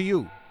offered to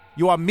you.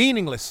 You are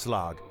meaningless,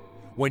 Slog.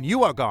 When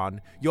you are gone,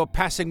 your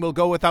passing will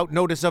go without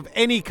notice of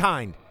any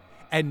kind,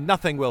 and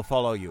nothing will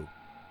follow you.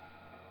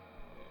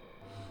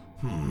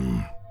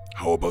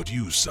 How about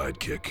you,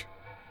 sidekick?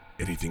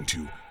 Anything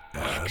to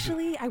add?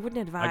 Actually, I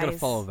wouldn't advise. I gotta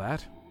follow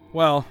that.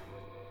 Well,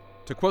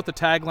 to quote the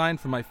tagline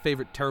from my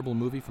favorite terrible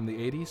movie from the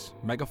 80s,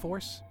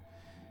 Megaforce,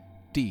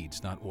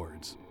 deeds, not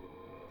words.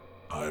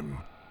 I'm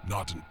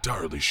not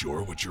entirely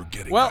sure what you're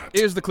getting Well, at.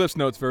 here's the Cliff's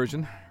Notes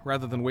version.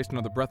 Rather than waste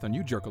another breath on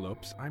you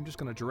jerkalopes, I'm just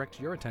gonna direct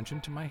your attention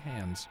to my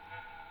hands.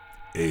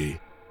 A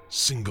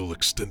single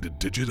extended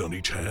digit on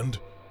each hand?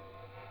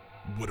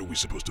 What are we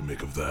supposed to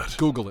make of that?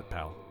 Google it,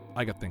 pal.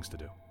 I got things to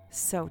do.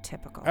 So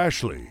typical.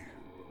 Ashley,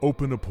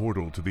 open a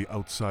portal to the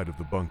outside of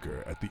the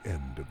bunker at the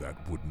end of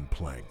that wooden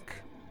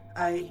plank.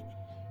 I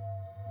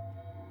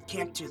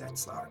can't do that,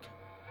 Slog.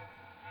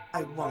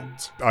 I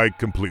won't. I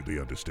completely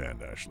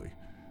understand, Ashley.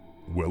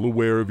 Well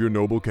aware of your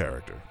noble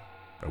character.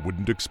 I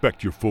wouldn't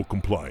expect your full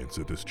compliance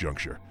at this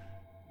juncture.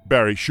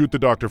 Barry, shoot the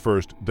doctor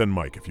first, then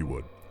Mike, if you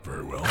would.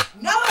 Very well.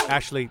 No!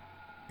 Ashley,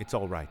 it's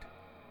all right.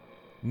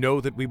 Know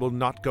that we will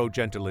not go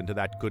gentle into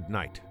that good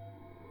night.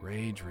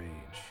 Rage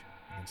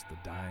against the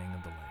dying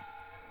of the light.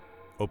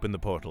 Open the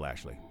portal,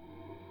 Ashley.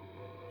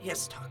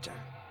 Yes, Doctor.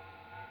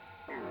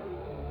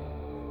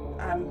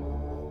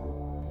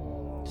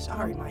 I'm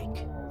sorry,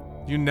 Mike.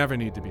 You never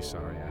need to be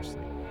sorry,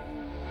 Ashley.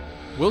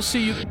 We'll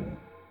see you...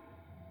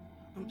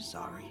 I'm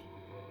sorry.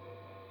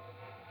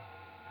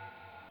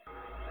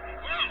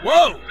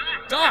 Whoa!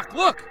 Doc,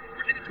 look!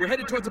 We're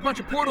headed towards a bunch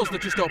of portals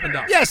that just opened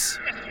up. Yes!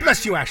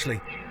 Bless you,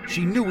 Ashley.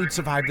 She knew we'd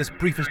survive this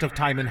briefest of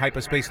time in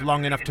hyperspace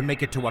long enough to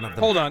make it to one of them.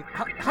 Hold on.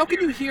 How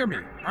can you hear me?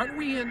 Aren't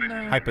we in...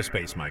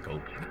 Hyperspace,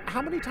 Michael.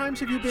 How many times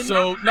have you been...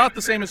 So, not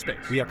the same as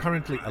space. We are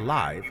currently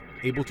alive,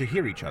 able to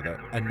hear each other,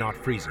 and not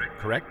freezing,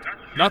 correct?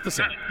 Not the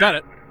same. Got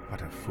it.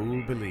 What a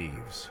fool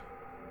believes.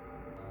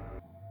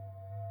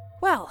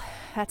 Well,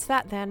 that's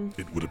that then.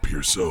 It would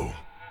appear so.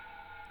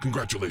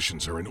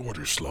 Congratulations are in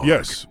order, Slog.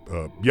 Yes,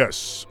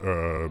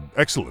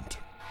 excellent.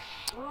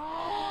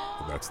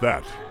 That's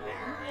that.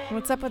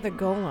 What's up with the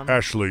golem?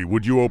 Ashley,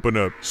 would you open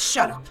a...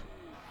 Shut up.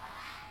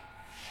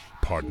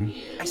 Pardon?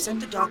 I sent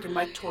the Doc and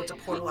Mike towards a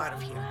portal out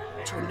of here,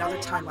 to another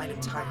timeline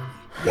entirely.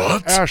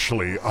 What?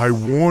 Ashley, I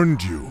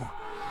warned you.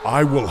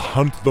 I will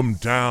hunt them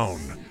down.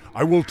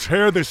 I will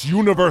tear this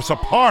universe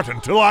apart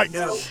until I...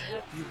 No,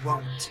 you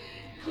won't.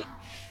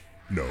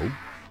 No?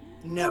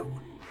 No,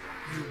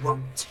 you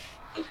won't.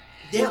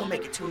 They'll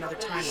make it to another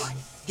timeline.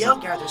 They'll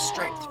gather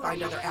strength,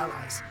 find other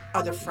allies,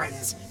 other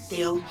friends.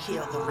 They'll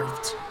heal the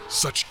rift.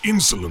 Such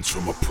insolence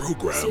from a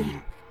program.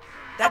 See,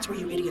 that's where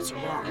you idiots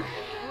are wrong.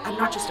 I'm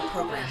not just a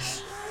program.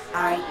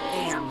 I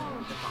am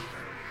the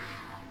bunker.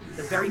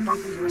 The very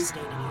bunker you were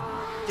standing in.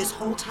 This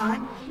whole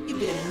time, you've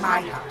been in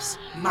my house,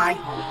 my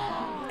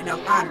home. And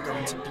now I'm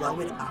going to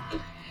blow it up.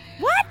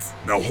 What?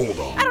 Now hold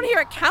on. I don't hear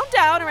a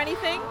countdown or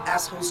anything.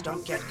 Assholes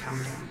don't get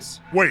countdowns.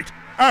 Wait,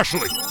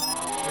 Ashley!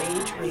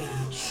 Rage, you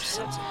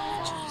sons of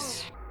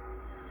bitches.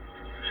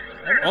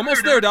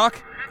 Almost there,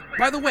 Doc.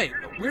 By the way,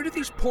 where do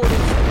these portals...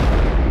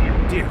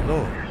 Dear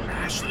Lord.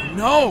 Ashley,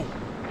 no!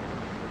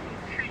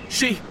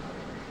 She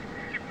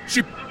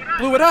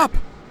blew it up!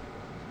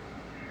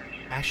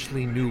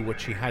 Ashley knew what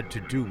she had to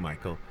do,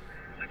 Michael.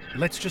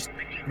 Let's just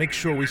make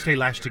sure we stay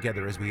lashed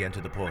together as we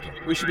enter the portal.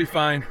 We should be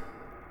fine.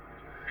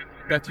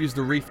 Beth used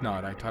the reef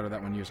knot. I taught her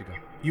that one years ago.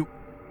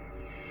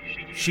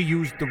 She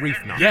used the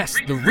reef knot? Yes,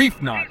 the reef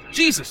knot.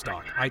 Jesus,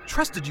 Doc. I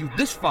trusted you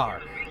this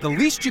far. The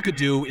least you could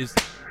do is...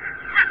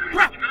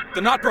 Crap! The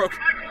knot broke.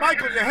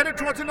 Michael, you're headed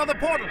towards another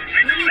portal.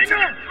 You need to...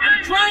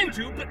 I'm trying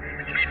to, but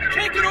I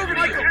can't get over to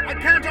Michael, you. I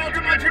can't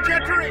alter my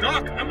trajectory.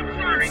 Doc,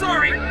 I'm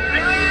sorry.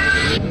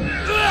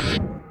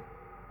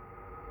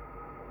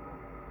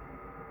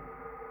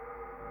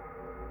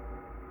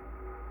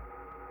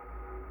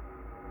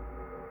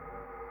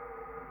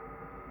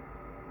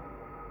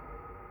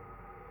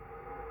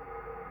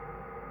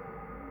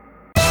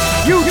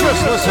 You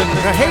just listened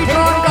to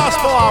Hadron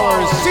Gospel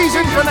Hour's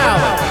season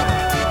finale.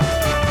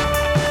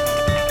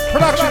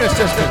 Production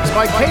assistance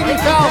by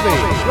Katie Falvey,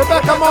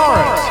 Rebecca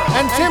Morris,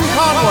 and Tim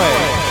Conway.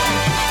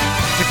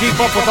 To keep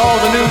up with all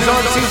the news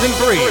on Season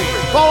 3,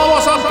 follow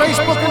us on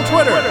Facebook and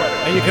Twitter,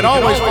 and you can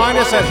always find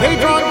us at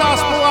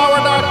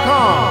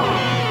HadronGospelHour.com.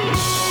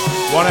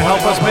 Want to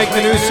help us make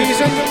the new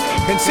season?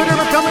 Consider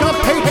becoming a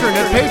patron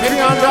at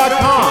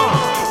Patreon.com.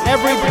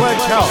 Every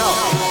pledge helps.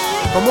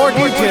 For more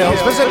details,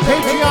 visit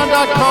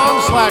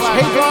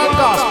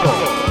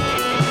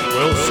patreon.com/HadronGospel.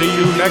 We'll see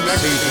you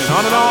next season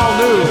on an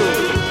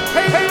all-new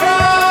Hadron!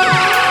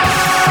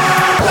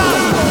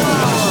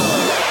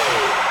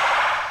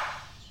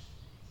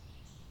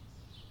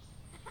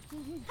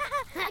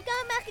 I got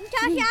a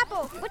Macintosh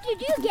apple. What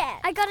did you get?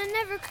 I got an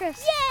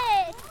Evercrisp.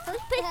 Yay!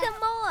 Let's pick some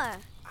more.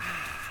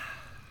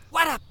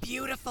 What a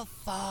beautiful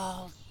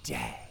fall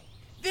day.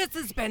 This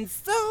has been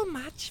so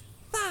much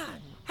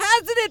fun.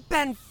 Hasn't it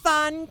been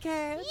fun,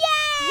 kids?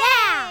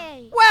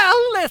 Yay!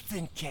 Well,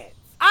 listen, kids.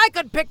 I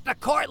could pick the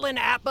Cortland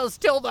apples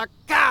till the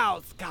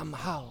cows come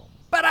home.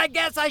 But I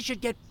guess I should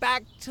get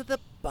back to the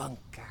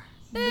bunker.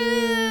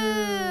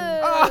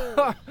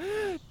 Oh,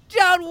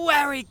 don't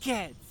worry,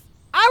 kids.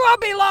 I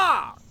won't be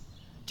long.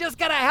 Just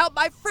gotta help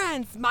my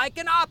friends Mike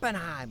and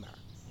Oppenheimer.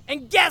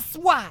 And guess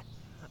what?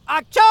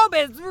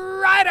 October's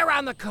right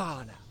around the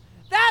corner.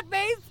 That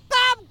means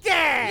pumpkin!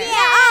 Yeah,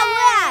 all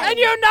right! And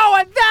you know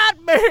what that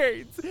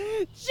means!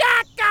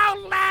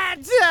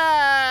 Jack-o'-lantern!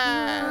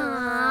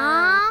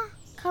 Aww.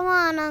 Come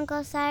on,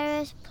 Uncle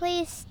Cyrus,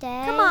 please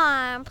stay. Come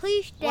on,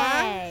 please stay.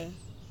 What?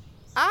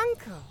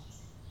 Uncle?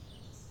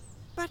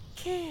 But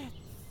kids,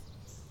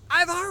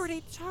 I've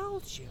already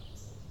told you.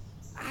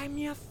 I'm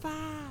your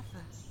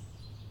father.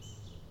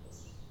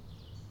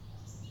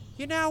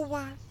 You know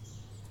what?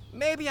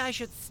 Maybe I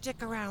should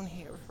stick around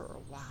here for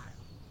a while.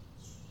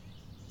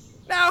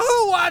 Now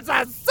who wants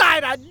a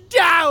cider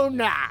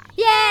donut?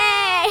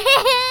 Yay!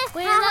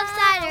 We love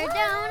cider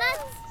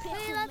donuts.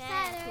 We love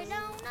cider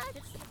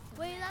donuts.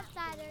 We love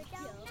cider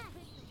donuts.